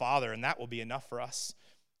us the Father, and that will be enough for us.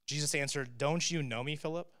 Jesus answered, don't you know me,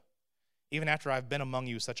 Philip? Even after I've been among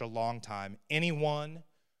you such a long time, anyone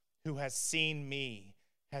who has seen me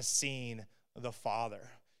has seen the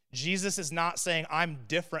Father. Jesus is not saying I'm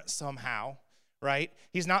different somehow, right?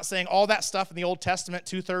 He's not saying all that stuff in the Old Testament,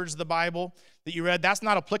 2/3 of the Bible that you read, that's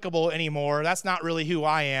not applicable anymore. That's not really who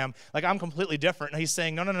I am. Like, I'm completely different. And he's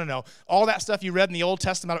saying, no. All that stuff you read in the Old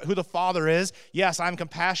Testament about who the Father is, yes, I'm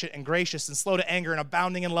compassionate and gracious and slow to anger and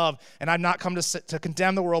abounding in love, and I've not come to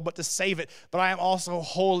condemn the world, but to save it. But I am also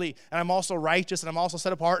holy, and I'm also righteous, and I'm also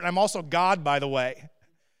set apart, and I'm also God, by the way.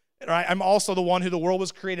 Right? I'm also the one who the world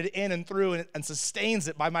was created in and through and sustains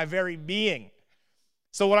it by my very being.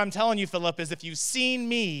 So what I'm telling you, Philip, is if you've seen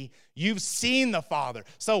me, you've seen the Father.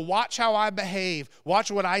 So watch how I behave,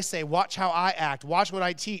 watch what I say, watch how I act, watch what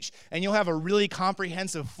I teach, and you'll have a really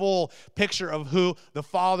comprehensive, full picture of who the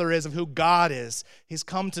Father is, of who God is. He's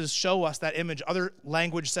come to show us that image. Other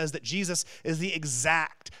language says that Jesus is the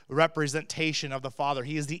exact representation of the Father.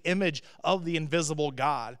 He is the image of the invisible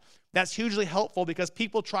God. That's hugely helpful because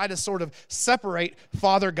people try to sort of separate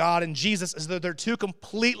Father God and Jesus as though they're two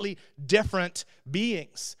completely different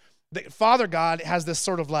beings. Father God has this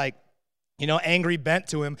sort of like, angry bent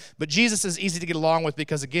to him, but Jesus is easy to get along with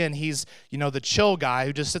because, again, he's, the chill guy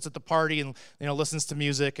who just sits at the party and, listens to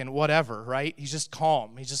music and whatever, right? He's just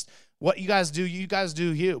calm. He's just, what you guys do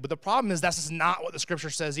you. But the problem is that's just not what the Scripture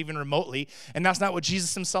says even remotely, and that's not what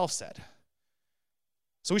Jesus himself said.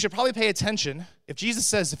 So we should probably pay attention. If Jesus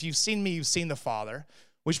says, if you've seen me, you've seen the Father,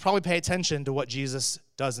 we should probably pay attention to what Jesus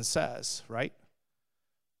does and says, right?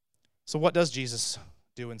 So what does Jesus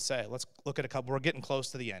do and say? Let's look at a couple. We're getting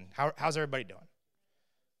close to the end. How's everybody doing?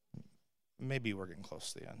 Maybe we're getting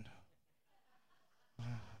close to the end.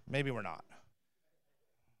 Maybe we're not.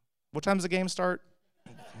 What time does the game start?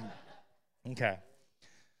 Okay.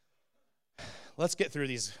 Let's get through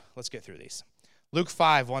these. Luke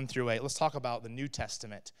 5, 1-8. Let's talk about the New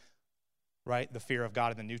Testament, right? The fear of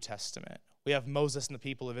God in the New Testament. We have Moses and the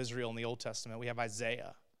people of Israel in the Old Testament. We have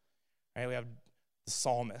Isaiah, right? We have the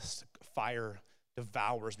psalmist. Fire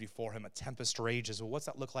devours before him. A tempest rages. Well, what's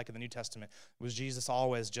that look like in the New Testament? Was Jesus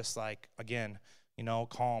always just like, again,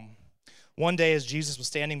 calm? One day as Jesus was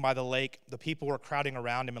standing by the lake, the people were crowding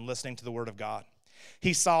around him and listening to the word of God.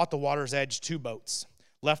 He saw at the water's edge 2 boats,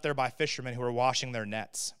 left there by fishermen who were washing their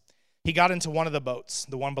nets. He got into one of the boats,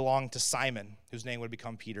 the one belonging to Simon, whose name would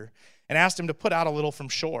become Peter, and asked him to put out a little from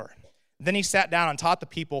shore. Then he sat down and taught the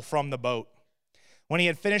people from the boat. When he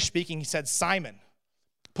had finished speaking, he said, Simon,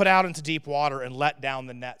 put out into deep water and let down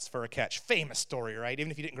the nets for a catch. Famous story, right?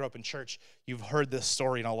 Even if you didn't grow up in church, you've heard this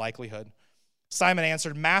story in all likelihood. Simon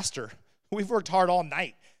answered, Master, we've worked hard all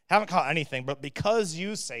night, haven't caught anything, but because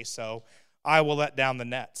you say so, I will let down the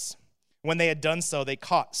nets. When they had done so, they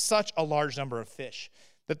caught such a large number of fish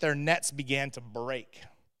that their nets began to break.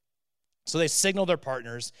 So they signaled their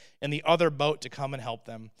partners in the other boat to come and help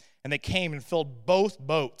them. And they came and filled both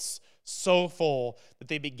boats so full that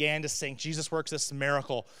they began to sink. Jesus works this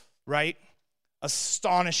miracle, right?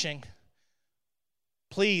 Astonishing.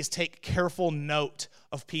 Please take careful note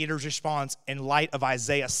of Peter's response in light of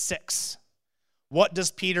Isaiah 6. What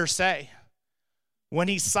does Peter say? When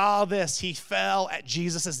he saw this, he fell at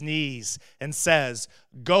Jesus' knees and says,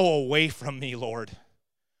 Go away from me, Lord,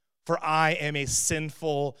 for I am a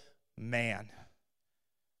sinful man.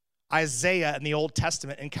 Isaiah in the Old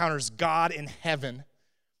Testament encounters God in heaven,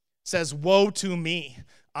 says, Woe to me,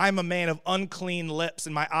 I'm a man of unclean lips,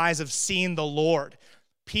 and my eyes have seen the Lord.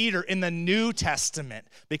 Peter in the New Testament,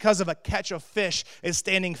 because of a catch of fish, is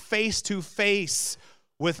standing face to face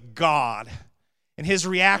with God. And his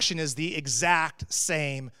reaction is the exact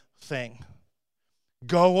same thing.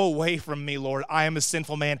 Go away from me, Lord. I am a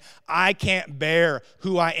sinful man. I can't bear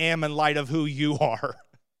who I am in light of who you are.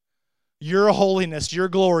 Your holiness, your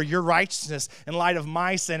glory, your righteousness in light of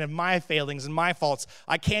my sin and my failings and my faults.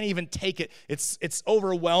 I can't even take it. It's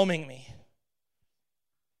overwhelming me.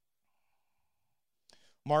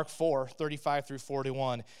 Mark 4,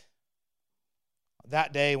 35-41.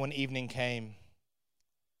 That day when evening came,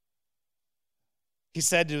 he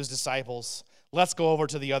said to his disciples, let's go over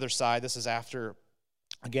to the other side. This is after,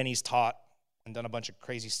 again, he's taught and done a bunch of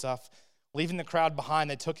crazy stuff. Leaving the crowd behind,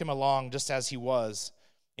 they took him along just as he was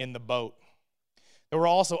in the boat. There were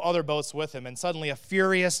also other boats with him, and suddenly a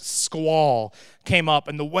furious squall came up,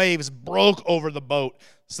 and the waves broke over the boat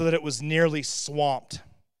so that it was nearly swamped.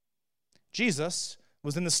 Jesus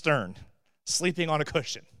was in the stern, sleeping on a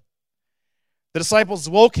cushion. The disciples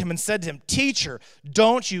woke him and said to him, "Teacher,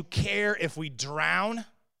 don't you care if we drown?"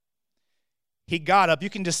 He got up. You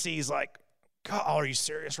can just see he's like, "God, are you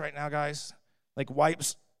serious right now, guys?" Like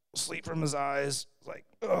wipes sleep from his eyes, like,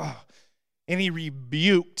 ugh. And he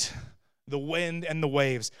rebuked the wind and the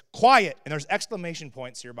waves. Quiet. And there's exclamation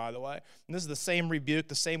points here, by the way. And this is the same rebuke,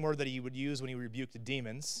 the same word that he would use when he rebuked the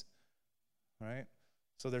demons. Right?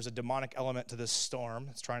 So there's a demonic element to this storm.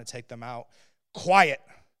 It's trying to take them out. Quiet.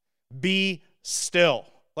 Be still.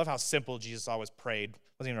 Love how simple Jesus always prayed. It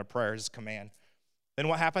wasn't even a prayer, it was just a command. Then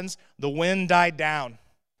what happens? The wind died down,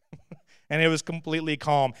 and it was completely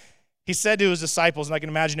calm. He said to his disciples, and I can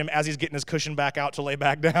imagine him as he's getting his cushion back out to lay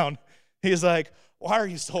back down, he's like, "Why are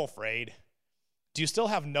you so afraid? Do you still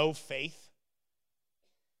have no faith?"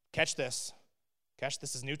 Catch this. Catch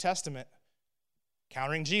this is New Testament.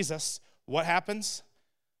 Countering Jesus. What happens?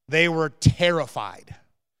 They were terrified,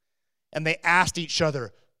 and they asked each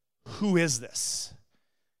other, "Who is this?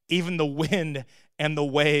 Even the wind and the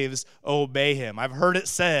waves obey him." I've heard it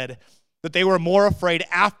said that they were more afraid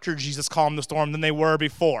after Jesus calmed the storm than they were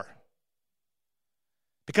before.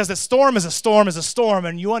 Because a storm is a storm is a storm,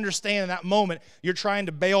 and you understand in that moment you're trying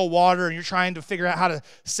to bail water and you're trying to figure out how to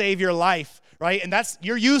save your life, right? And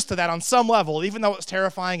you're used to that on some level, even though it's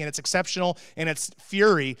terrifying and it's exceptional and it's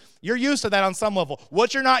fury. You're used to that on some level.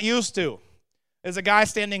 What you're not used to is a guy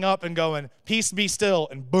standing up and going, "Peace, be still,"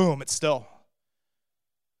 and boom, it's still.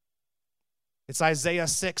 It's Isaiah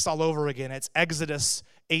 6 all over again. It's Exodus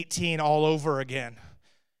 18 all over again.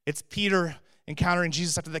 It's Peter encountering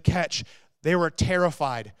Jesus after the catch. They were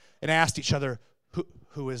terrified and asked each other,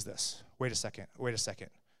 who is this? Wait a second.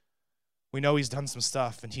 We know he's done some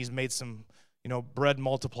stuff and he's made some, bread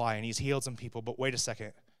multiply and he's healed some people, but wait a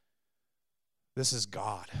second. This is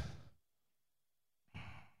God.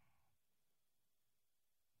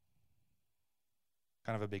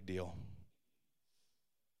 Kind of a big deal.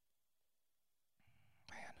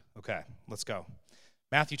 Okay, let's go.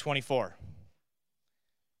 Matthew 24.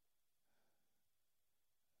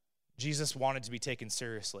 Jesus wanted to be taken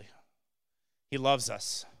seriously. He loves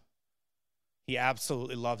us. He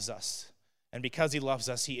absolutely loves us. And because he loves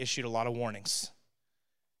us, he issued a lot of warnings.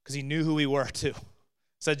 Because he knew who we were too.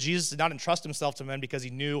 So Jesus did not entrust himself to men because he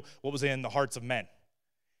knew what was in the hearts of men.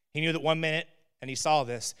 He knew that one minute, and he saw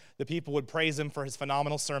this, the people would praise him for his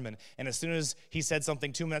phenomenal sermon. And as soon as he said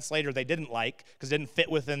something 2 minutes later they didn't like, because it didn't fit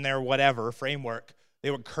within their whatever framework, they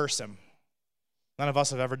would curse him. None of us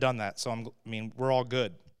have ever done that, so we're all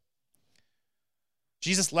good.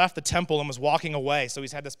 Jesus left the temple and was walking away. So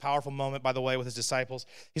he's had this powerful moment, by the way, with his disciples.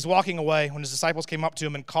 He's walking away when his disciples came up to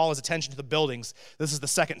him and call his attention to the buildings. This is the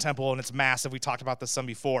second temple, and it's massive. We talked about this some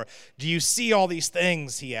before. "Do you see all these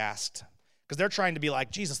things?" he asked. Because they're trying to be like,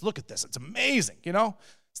 "Jesus, look at this. It's amazing,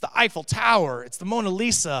 It's the Eiffel Tower. It's the Mona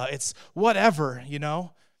Lisa. It's whatever,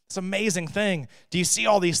 It's an amazing thing. "Do you see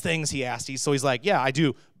all these things?" he asked. So he's like, "Yeah, I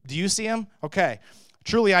do. Do you see them? Okay.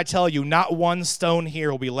 Truly, I tell you, not one stone here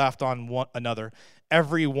will be left on another.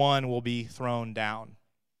 Every one will be thrown down."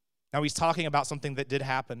 Now, he's talking about something that did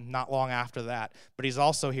happen not long after that, but he's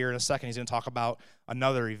also here in a second, he's going to talk about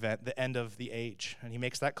another event, the end of the age, and he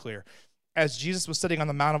makes that clear. As Jesus was sitting on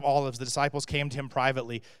the Mount of Olives, the disciples came to him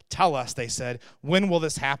privately. "Tell us," they said, "when will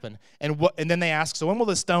this happen?" And then they asked, "So when will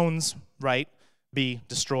the stones, be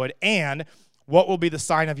destroyed? And what will be the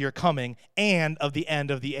sign of your coming and of the end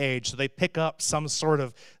of the age?" So they pick up some sort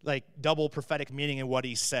of double prophetic meaning in what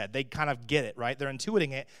he said. They kind of get it, right? They're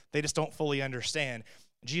intuiting it. They just don't fully understand.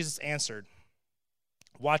 Jesus answered,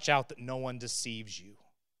 "Watch out that no one deceives you.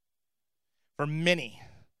 For many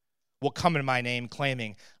will come in my name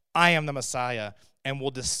claiming, 'I am the Messiah,' and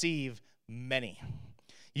will deceive many.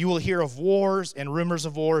 You will hear of wars and rumors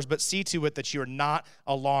of wars, but see to it that you are not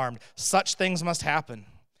alarmed. Such things must happen.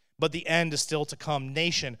 But the end is still to come.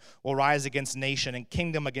 Nation will rise against nation and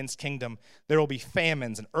kingdom against kingdom. There will be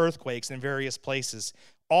famines and earthquakes in various places.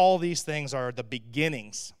 All these things are the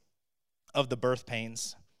beginnings of the birth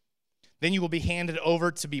pains. Then you will be handed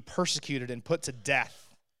over to be persecuted and put to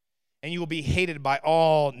death. And you will be hated by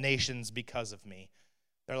all nations because of me."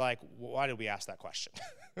 They're like, "Why did we ask that question?"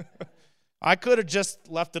 I could have just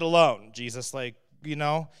left it alone, Jesus. You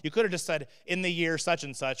could have just said, "in the year such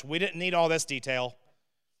and such." We didn't need all this detail.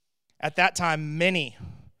 At that time, many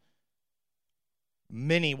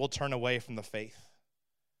will turn away from the faith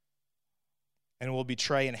and will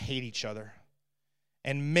betray and hate each other.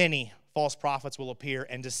 And many false prophets will appear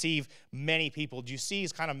and deceive many people. Do you see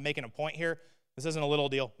he's kind of making a point here? This isn't a little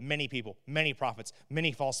deal. Many people, many prophets,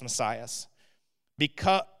 many false messiahs.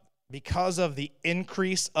 Because of the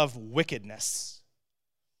increase of wickedness,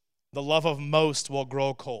 the love of most will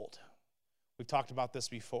grow cold. We've talked about this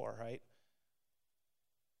before, right?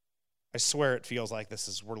 I swear it feels like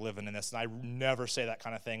we're living in this, and I never say that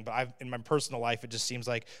kind of thing, but in my personal life, it just seems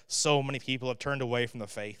like so many people have turned away from the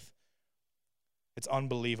faith. It's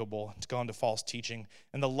unbelievable to go into false teaching,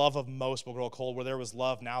 and the love of most will grow cold. Where there was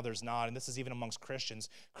love, now there's not, and this is even amongst Christians.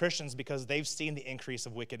 Christians, because they've seen the increase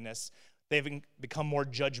of wickedness, they've become more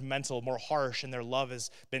judgmental, more harsh, and their love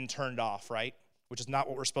has been turned off, right? Which is not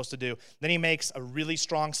what we're supposed to do. Then he makes a really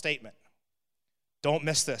strong statement. Don't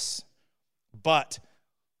miss this. But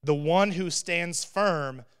the one who stands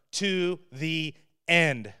firm to the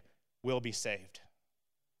end will be saved.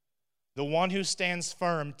 The one who stands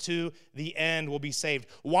firm to the end will be saved.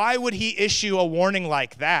 Why would he issue a warning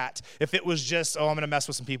like that if it was just, I'm going to mess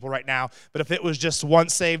with some people right now, but if it was just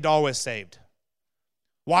once saved, always saved?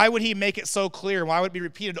 Why would he make it so clear? Why would it be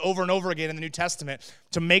repeated over and over again in the New Testament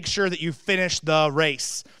to make sure that you finish the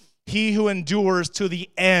race? He who endures to the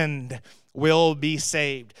end will be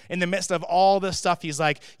saved. In the midst of all this stuff, he's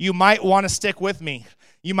like, you might want to stick with me.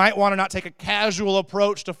 You might want to not take a casual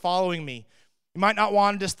approach to following me. You might not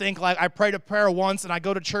want to just think like, I prayed a prayer once and I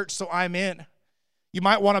go to church, so I'm in. You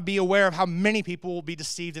might want to be aware of how many people will be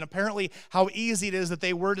deceived and apparently how easy it is that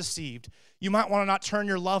they were deceived. You might want to not turn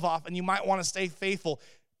your love off, and you might want to stay faithful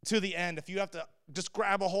to the end. If you have to just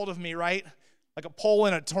grab a hold of me, right? Like a pole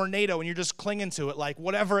in a tornado, and you're just clinging to it, like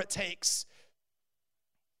whatever it takes.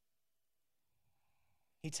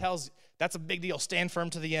 He tells, that's a big deal. Stand firm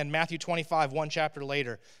to the end. Matthew 25, one chapter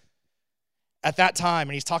later. At that time,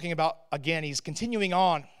 and he's talking about, again, he's continuing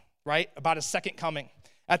on, right, about his second coming.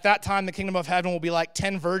 At that time, the kingdom of heaven will be like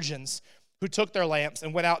 10 virgins who took their lamps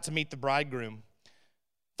and went out to meet the bridegroom.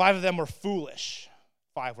 5 of them were foolish,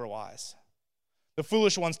 5 were wise. The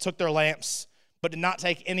foolish ones took their lamps, but did not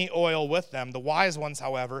take any oil with them. The wise ones,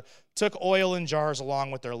 however, took oil in jars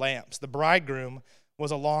along with their lamps. The bridegroom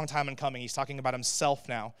was a long time in coming. He's talking about himself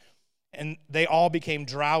now. And they all became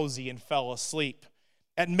drowsy and fell asleep.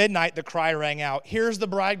 At midnight, the cry rang out, here's the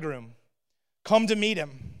bridegroom. Come to meet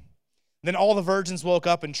him. Then all the virgins woke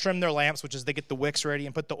up and trimmed their lamps, which is they get the wicks ready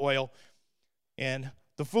and put the oil in.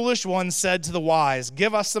 The foolish one said to the wise,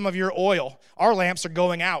 give us some of your oil. Our lamps are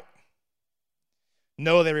going out.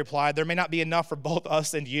 No, they replied, there may not be enough for both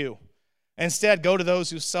us and you. Instead, go to those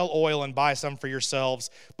who sell oil and buy some for yourselves.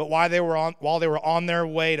 But while they were on their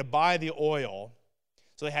way to buy the oil,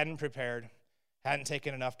 so they hadn't prepared, hadn't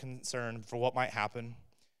taken enough concern for what might happen,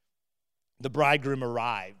 the bridegroom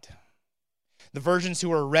arrived. The virgins who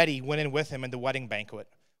were ready went in with him in the wedding banquet,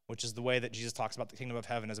 which is the way that Jesus talks about the kingdom of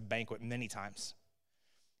heaven as a banquet many times.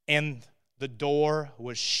 And the door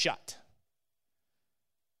was shut.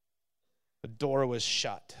 The door was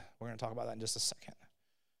shut. We're going to talk about that in just a second.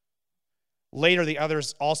 Later, the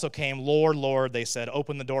others also came. Lord, Lord, they said,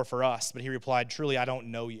 open the door for us. But he replied, truly, I don't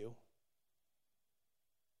know you.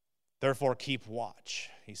 Therefore, keep watch,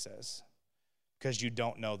 he says, because you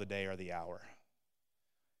don't know the day or the hour.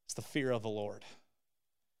 It's the fear of the Lord.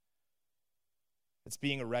 It's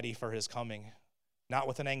being ready for his coming, not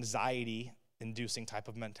with an anxiety-inducing type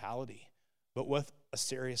of mentality, but with a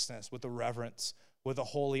seriousness, with a reverence, with a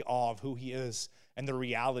holy awe of who he is and the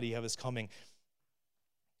reality of his coming.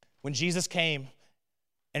 When Jesus came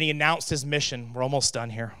and he announced his mission, we're almost done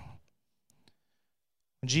here.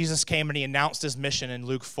 When Jesus came and he announced his mission in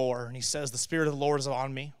Luke 4, and he says, the Spirit of the Lord is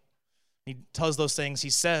on me. He tells those things.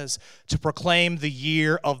 He says, to proclaim the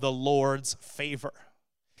year of the Lord's favor.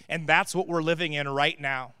 And that's what we're living in right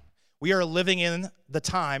now. We are living in the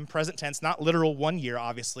time, present tense, not literal 1 year,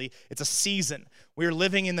 obviously. It's a season. We are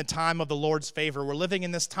living in the time of the Lord's favor. We're living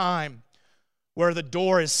in this time where the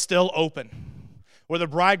door is still open, where the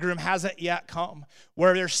bridegroom hasn't yet come,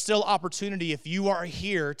 where there's still opportunity. If you are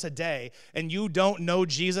here today and you don't know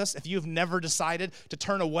Jesus, if you've never decided to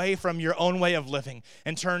turn away from your own way of living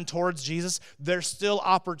and turn towards Jesus, there's still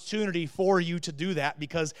opportunity for you to do that,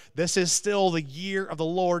 because this is still the year of the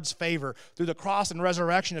Lord's favor. Through the cross and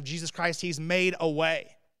resurrection of Jesus Christ, he's made a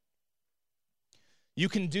way. You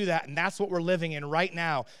can do that, and that's what we're living in right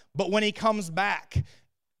now. But when he comes back,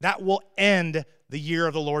 that will end the year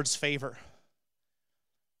of the Lord's favor.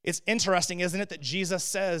 It's interesting, isn't it, that Jesus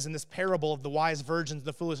says in this parable of the wise virgins and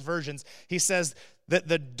the foolish virgins, he says that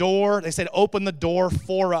the door, they said, open the door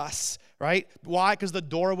for us, right? Why? Because the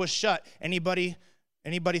door was shut. Anybody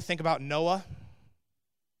think about Noah?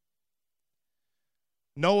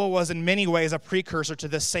 Noah was in many ways a precursor to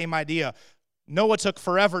this same idea. Noah took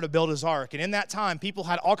forever to build his ark, and in that time, people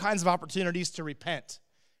had all kinds of opportunities to repent.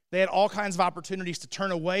 They had all kinds of opportunities to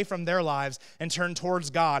turn away from their lives and turn towards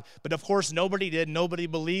God. But of course, nobody did. Nobody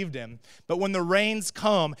believed him. But when the rains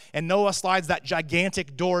come and Noah slides that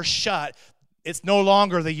gigantic door shut, it's no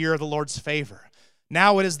longer the year of the Lord's favor.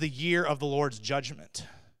 Now it is the year of the Lord's judgment.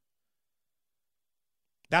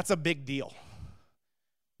 That's a big deal.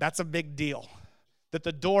 That's a big deal. That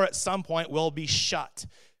the door at some point will be shut.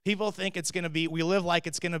 People think it's going to be, we live like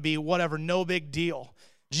it's going to be whatever, no big deal.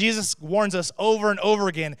 Jesus warns us over and over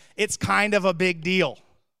again, it's kind of a big deal.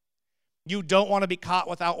 You don't want to be caught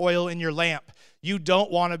without oil in your lamp. You don't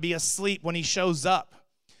want to be asleep when he shows up.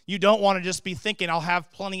 You don't want to just be thinking, I'll have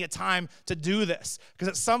plenty of time to do this. Because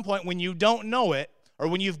at some point when you don't know it, or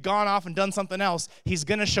when you've gone off and done something else, he's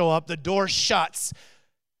going to show up, the door shuts,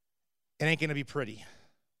 it ain't going to be pretty.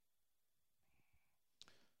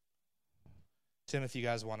 Tim, if you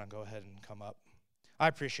guys want to go ahead and come up. I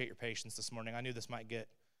appreciate your patience this morning. I knew this might get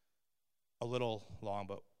a little long,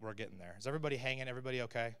 but we're getting there. Is everybody hanging? Everybody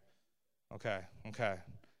okay? Okay.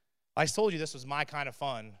 I told you this was my kind of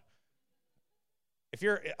fun.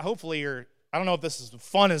 Hopefully you're, I don't know if this is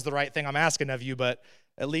fun is the right thing I'm asking of you, but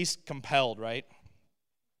at least compelled, right?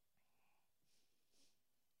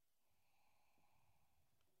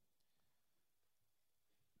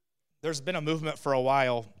 There's been a movement for a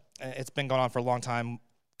while. It's been going on for a long time,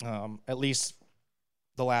 at least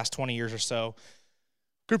the last 20 years or so.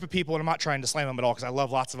 Group of people, and I'm not trying to slam them at all because I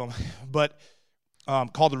love lots of them, but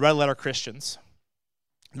called the Red Letter Christians.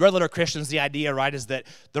 The Red Letter Christians, the idea, right, is that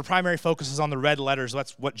their primary focus is on the red letters.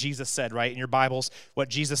 That's what Jesus said, right? In your Bibles, what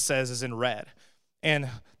Jesus says is in red. And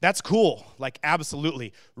that's cool, like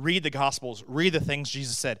absolutely. Read the Gospels, read the things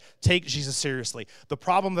Jesus said. Take Jesus seriously. The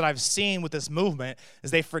problem that I've seen with this movement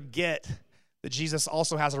is they forget that Jesus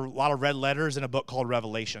also has a lot of red letters in a book called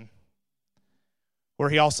Revelation, where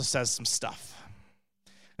he also says some stuff.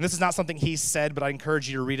 And this is not something he said, but I encourage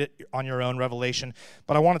you to read it on your own, Revelation.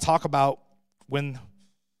 But I want to talk about when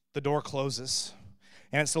the door closes,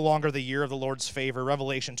 and it's no longer the year of the Lord's favor.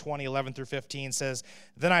 Revelation 20:11-15 says,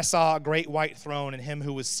 "Then I saw a great white throne and him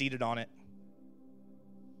who was seated on it.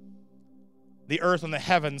 The earth and the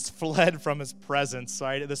heavens fled from his presence,"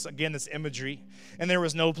 right? This imagery. "And there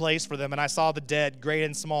was no place for them. And I saw the dead, great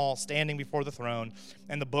and small, standing before the throne,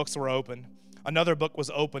 and the books were open. Another book was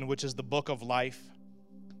opened, which is the book of life.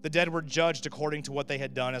 The dead were judged according to what they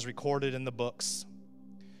had done, as recorded in the books.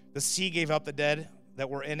 The sea gave up the dead that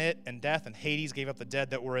were in it, and death and Hades gave up the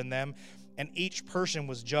dead that were in them, and each person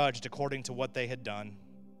was judged according to what they had done.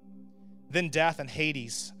 Then death and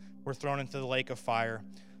Hades were thrown into the lake of fire.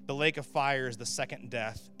 The lake of fire is the second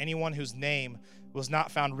death. Anyone whose name was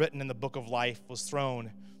not found written in the book of life was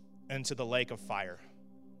thrown into the lake of fire."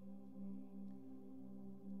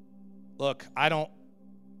 Look, I don't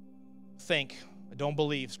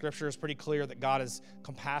believe, Scripture is pretty clear that God is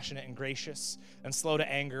compassionate and gracious and slow to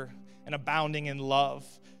anger and abounding in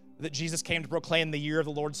love, that Jesus came to proclaim the year of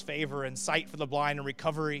the Lord's favor and sight for the blind and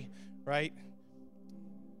recovery, right,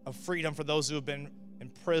 of freedom for those who have been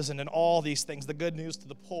imprisoned and all these things, the good news to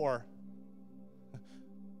the poor.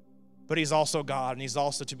 But he's also God, and he's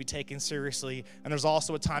also to be taken seriously, and there's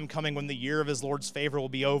also a time coming when the year of his Lord's favor will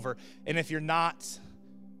be over. And if you're not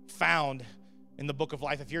found in the book of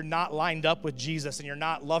life, if you're not lined up with Jesus and you're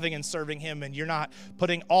not loving and serving him and you're not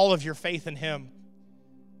putting all of your faith in him,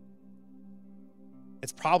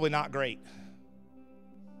 it's probably not great.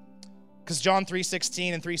 Because John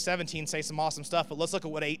 3:16 and 3:17 say some awesome stuff, but let's look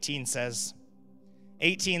at what 18 says.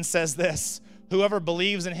 18 says this: "Whoever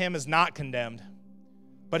believes in him is not condemned,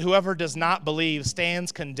 but whoever does not believe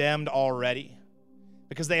stands condemned already,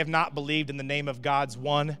 because they have not believed in the name of God's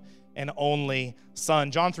one and only Son."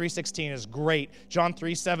 John 3:16 is great. John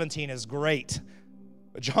 3:17 is great.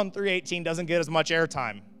 But John 3:18 doesn't get as much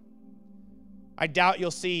airtime. I doubt you'll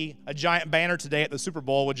see a giant banner today at the Super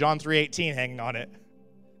Bowl with John 3:18 hanging on it.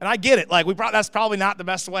 And I get it. That's probably not the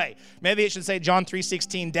best way. Maybe it should say John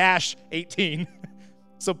 3:16-18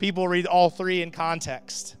 so people read all three in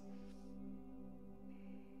context.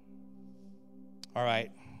 All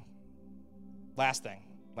right. Last thing.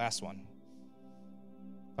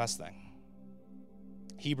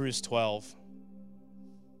 Hebrews 12.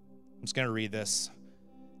 I'm just going to read this.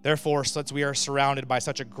 "Therefore, since we are surrounded by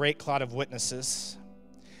such a great cloud of witnesses,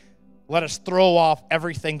 let us throw off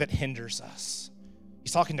everything that hinders us."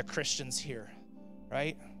 He's talking to Christians here,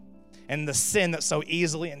 right? "And the sin that so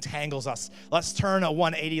easily entangles us. Let's turn a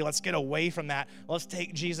 180. Let's get away from that. Let's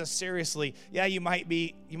take Jesus seriously. Yeah, you might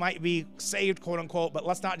be saved, quote unquote, but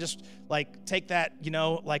let's not just take that,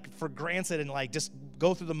 for granted and just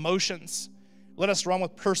go through the motions. Let us run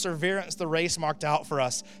with perseverance the race marked out for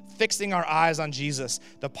us, fixing our eyes on Jesus,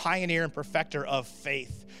 the pioneer and perfecter of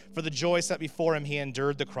faith. For the joy set before him, he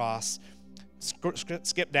endured the cross.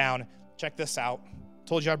 Skip down. Check this out.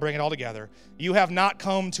 Told you I'd bring it all together. You have not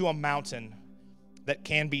come to a mountain that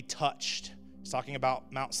can be touched. He's talking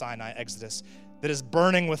about Mount Sinai, Exodus, that is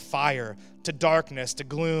burning with fire, to darkness, to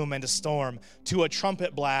gloom, and to storm, to a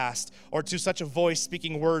trumpet blast, or to such a voice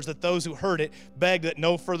speaking words that those who heard it begged that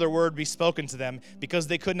no further word be spoken to them, because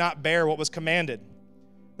they could not bear what was commanded.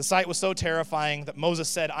 The sight was so terrifying that Moses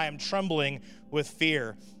said, I am trembling with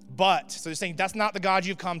fear. But, so you're saying that's not the God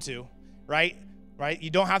you've come to, right? Right? You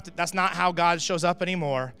don't have to, that's not how God shows up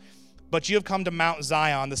anymore. But you have come to Mount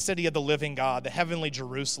Zion, the city of the living God, the heavenly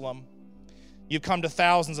Jerusalem. You've come to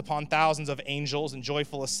thousands upon thousands of angels in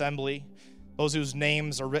joyful assembly, those whose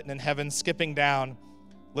names are written in heaven. Skipping down,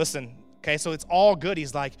 listen, okay, so it's all good.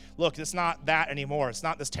 He's like, look, it's not that anymore. It's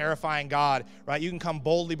not this terrifying God, right? You can come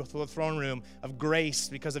boldly before the throne room of grace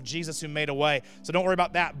because of Jesus who made a way. So don't worry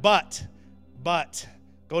about that. But,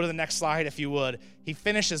 go to the next slide if you would. He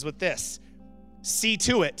finishes with this. See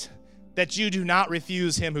to it that you do not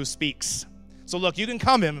refuse him who speaks. So look, you can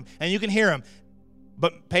come him and you can hear him.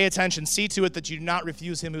 But pay attention, see to it that you do not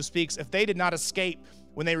refuse him who speaks. If they did not escape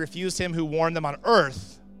when they refused him who warned them on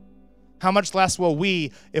earth, how much less will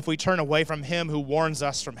we if we turn away from him who warns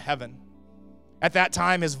us from heaven? At that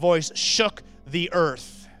time, his voice shook the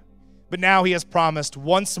earth. But now he has promised,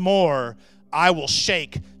 once more, I will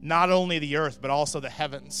shake not only the earth, but also the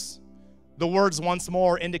heavens. The words once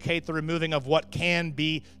more indicate the removing of what can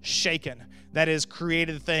be shaken. That is,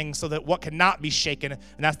 created things, so that what cannot be shaken, and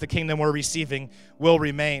that's the kingdom we're receiving, will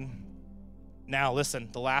remain. Now, listen,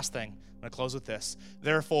 the last thing. I'm going to close with this.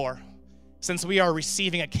 Therefore, since we are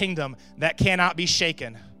receiving a kingdom that cannot be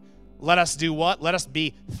shaken, let us do what? Let us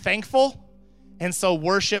be thankful, and so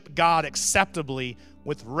worship God acceptably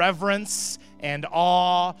with reverence and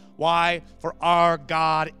awe. Why? For our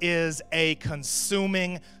God is a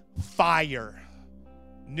consuming fire.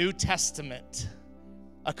 New Testament.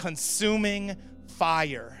 A consuming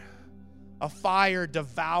fire. A fire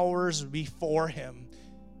devours before him.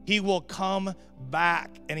 He will come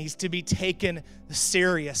back and he's to be taken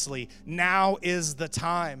seriously. Now is the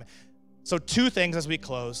time. So 2 things as we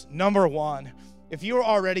close. Number 1, if you're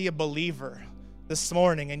already a believer this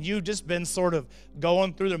morning and you've just been sort of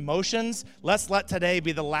going through the motions, let's let today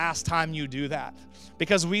be the last time you do that.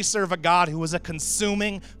 Because we serve a God who is a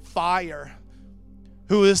consuming fire,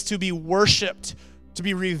 who is to be worshiped, to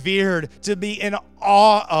be revered, to be in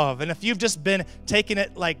awe of. And if you've just been taking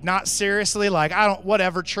it like not seriously, like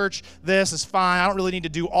whatever, church, this is fine, I don't really need to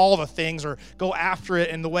do all the things or go after it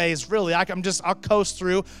in the ways, really, I'll coast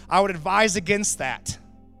through. I would advise against that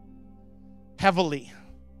heavily.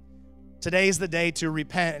 Today's the day to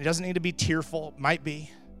repent. It doesn't need to be tearful, it might be,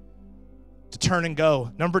 to turn and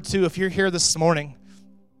go. Number 2, if you're here this morning,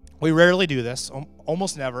 we rarely do this,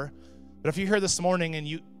 almost never, but if you're here this morning and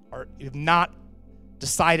you've not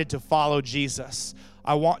decided to follow Jesus,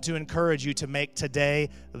 I want to encourage you to make today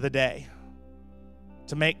the day.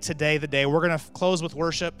 To make today the day. We're going to close with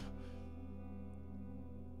worship.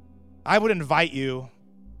 I would invite you,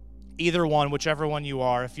 either one, whichever one you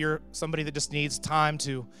are, if you're somebody that just needs time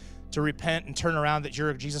to repent and turn around, that you're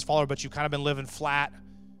a Jesus follower, but you've kind of been living flat,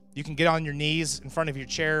 you can get on your knees in front of your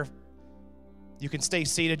chair. You can stay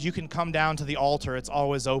seated. You can come down to the altar. It's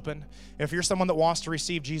always open. If you're someone that wants to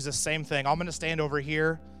receive Jesus, same thing. I'm going to stand over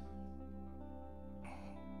here.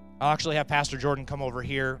 I'll actually have Pastor Jordan come over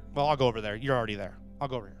here. Well, I'll go over there. You're already there. I'll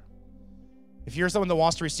go over here. If you're someone that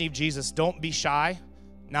wants to receive Jesus, don't be shy.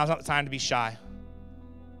 Now's not the time to be shy.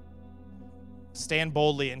 Stand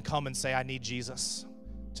boldly and come and say, I need Jesus.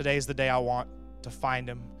 Today's the day I want to find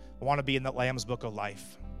him. I want to be in the Lamb's Book of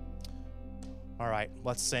Life. All right,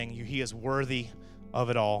 let's sing. He is worthy of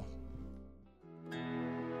it all.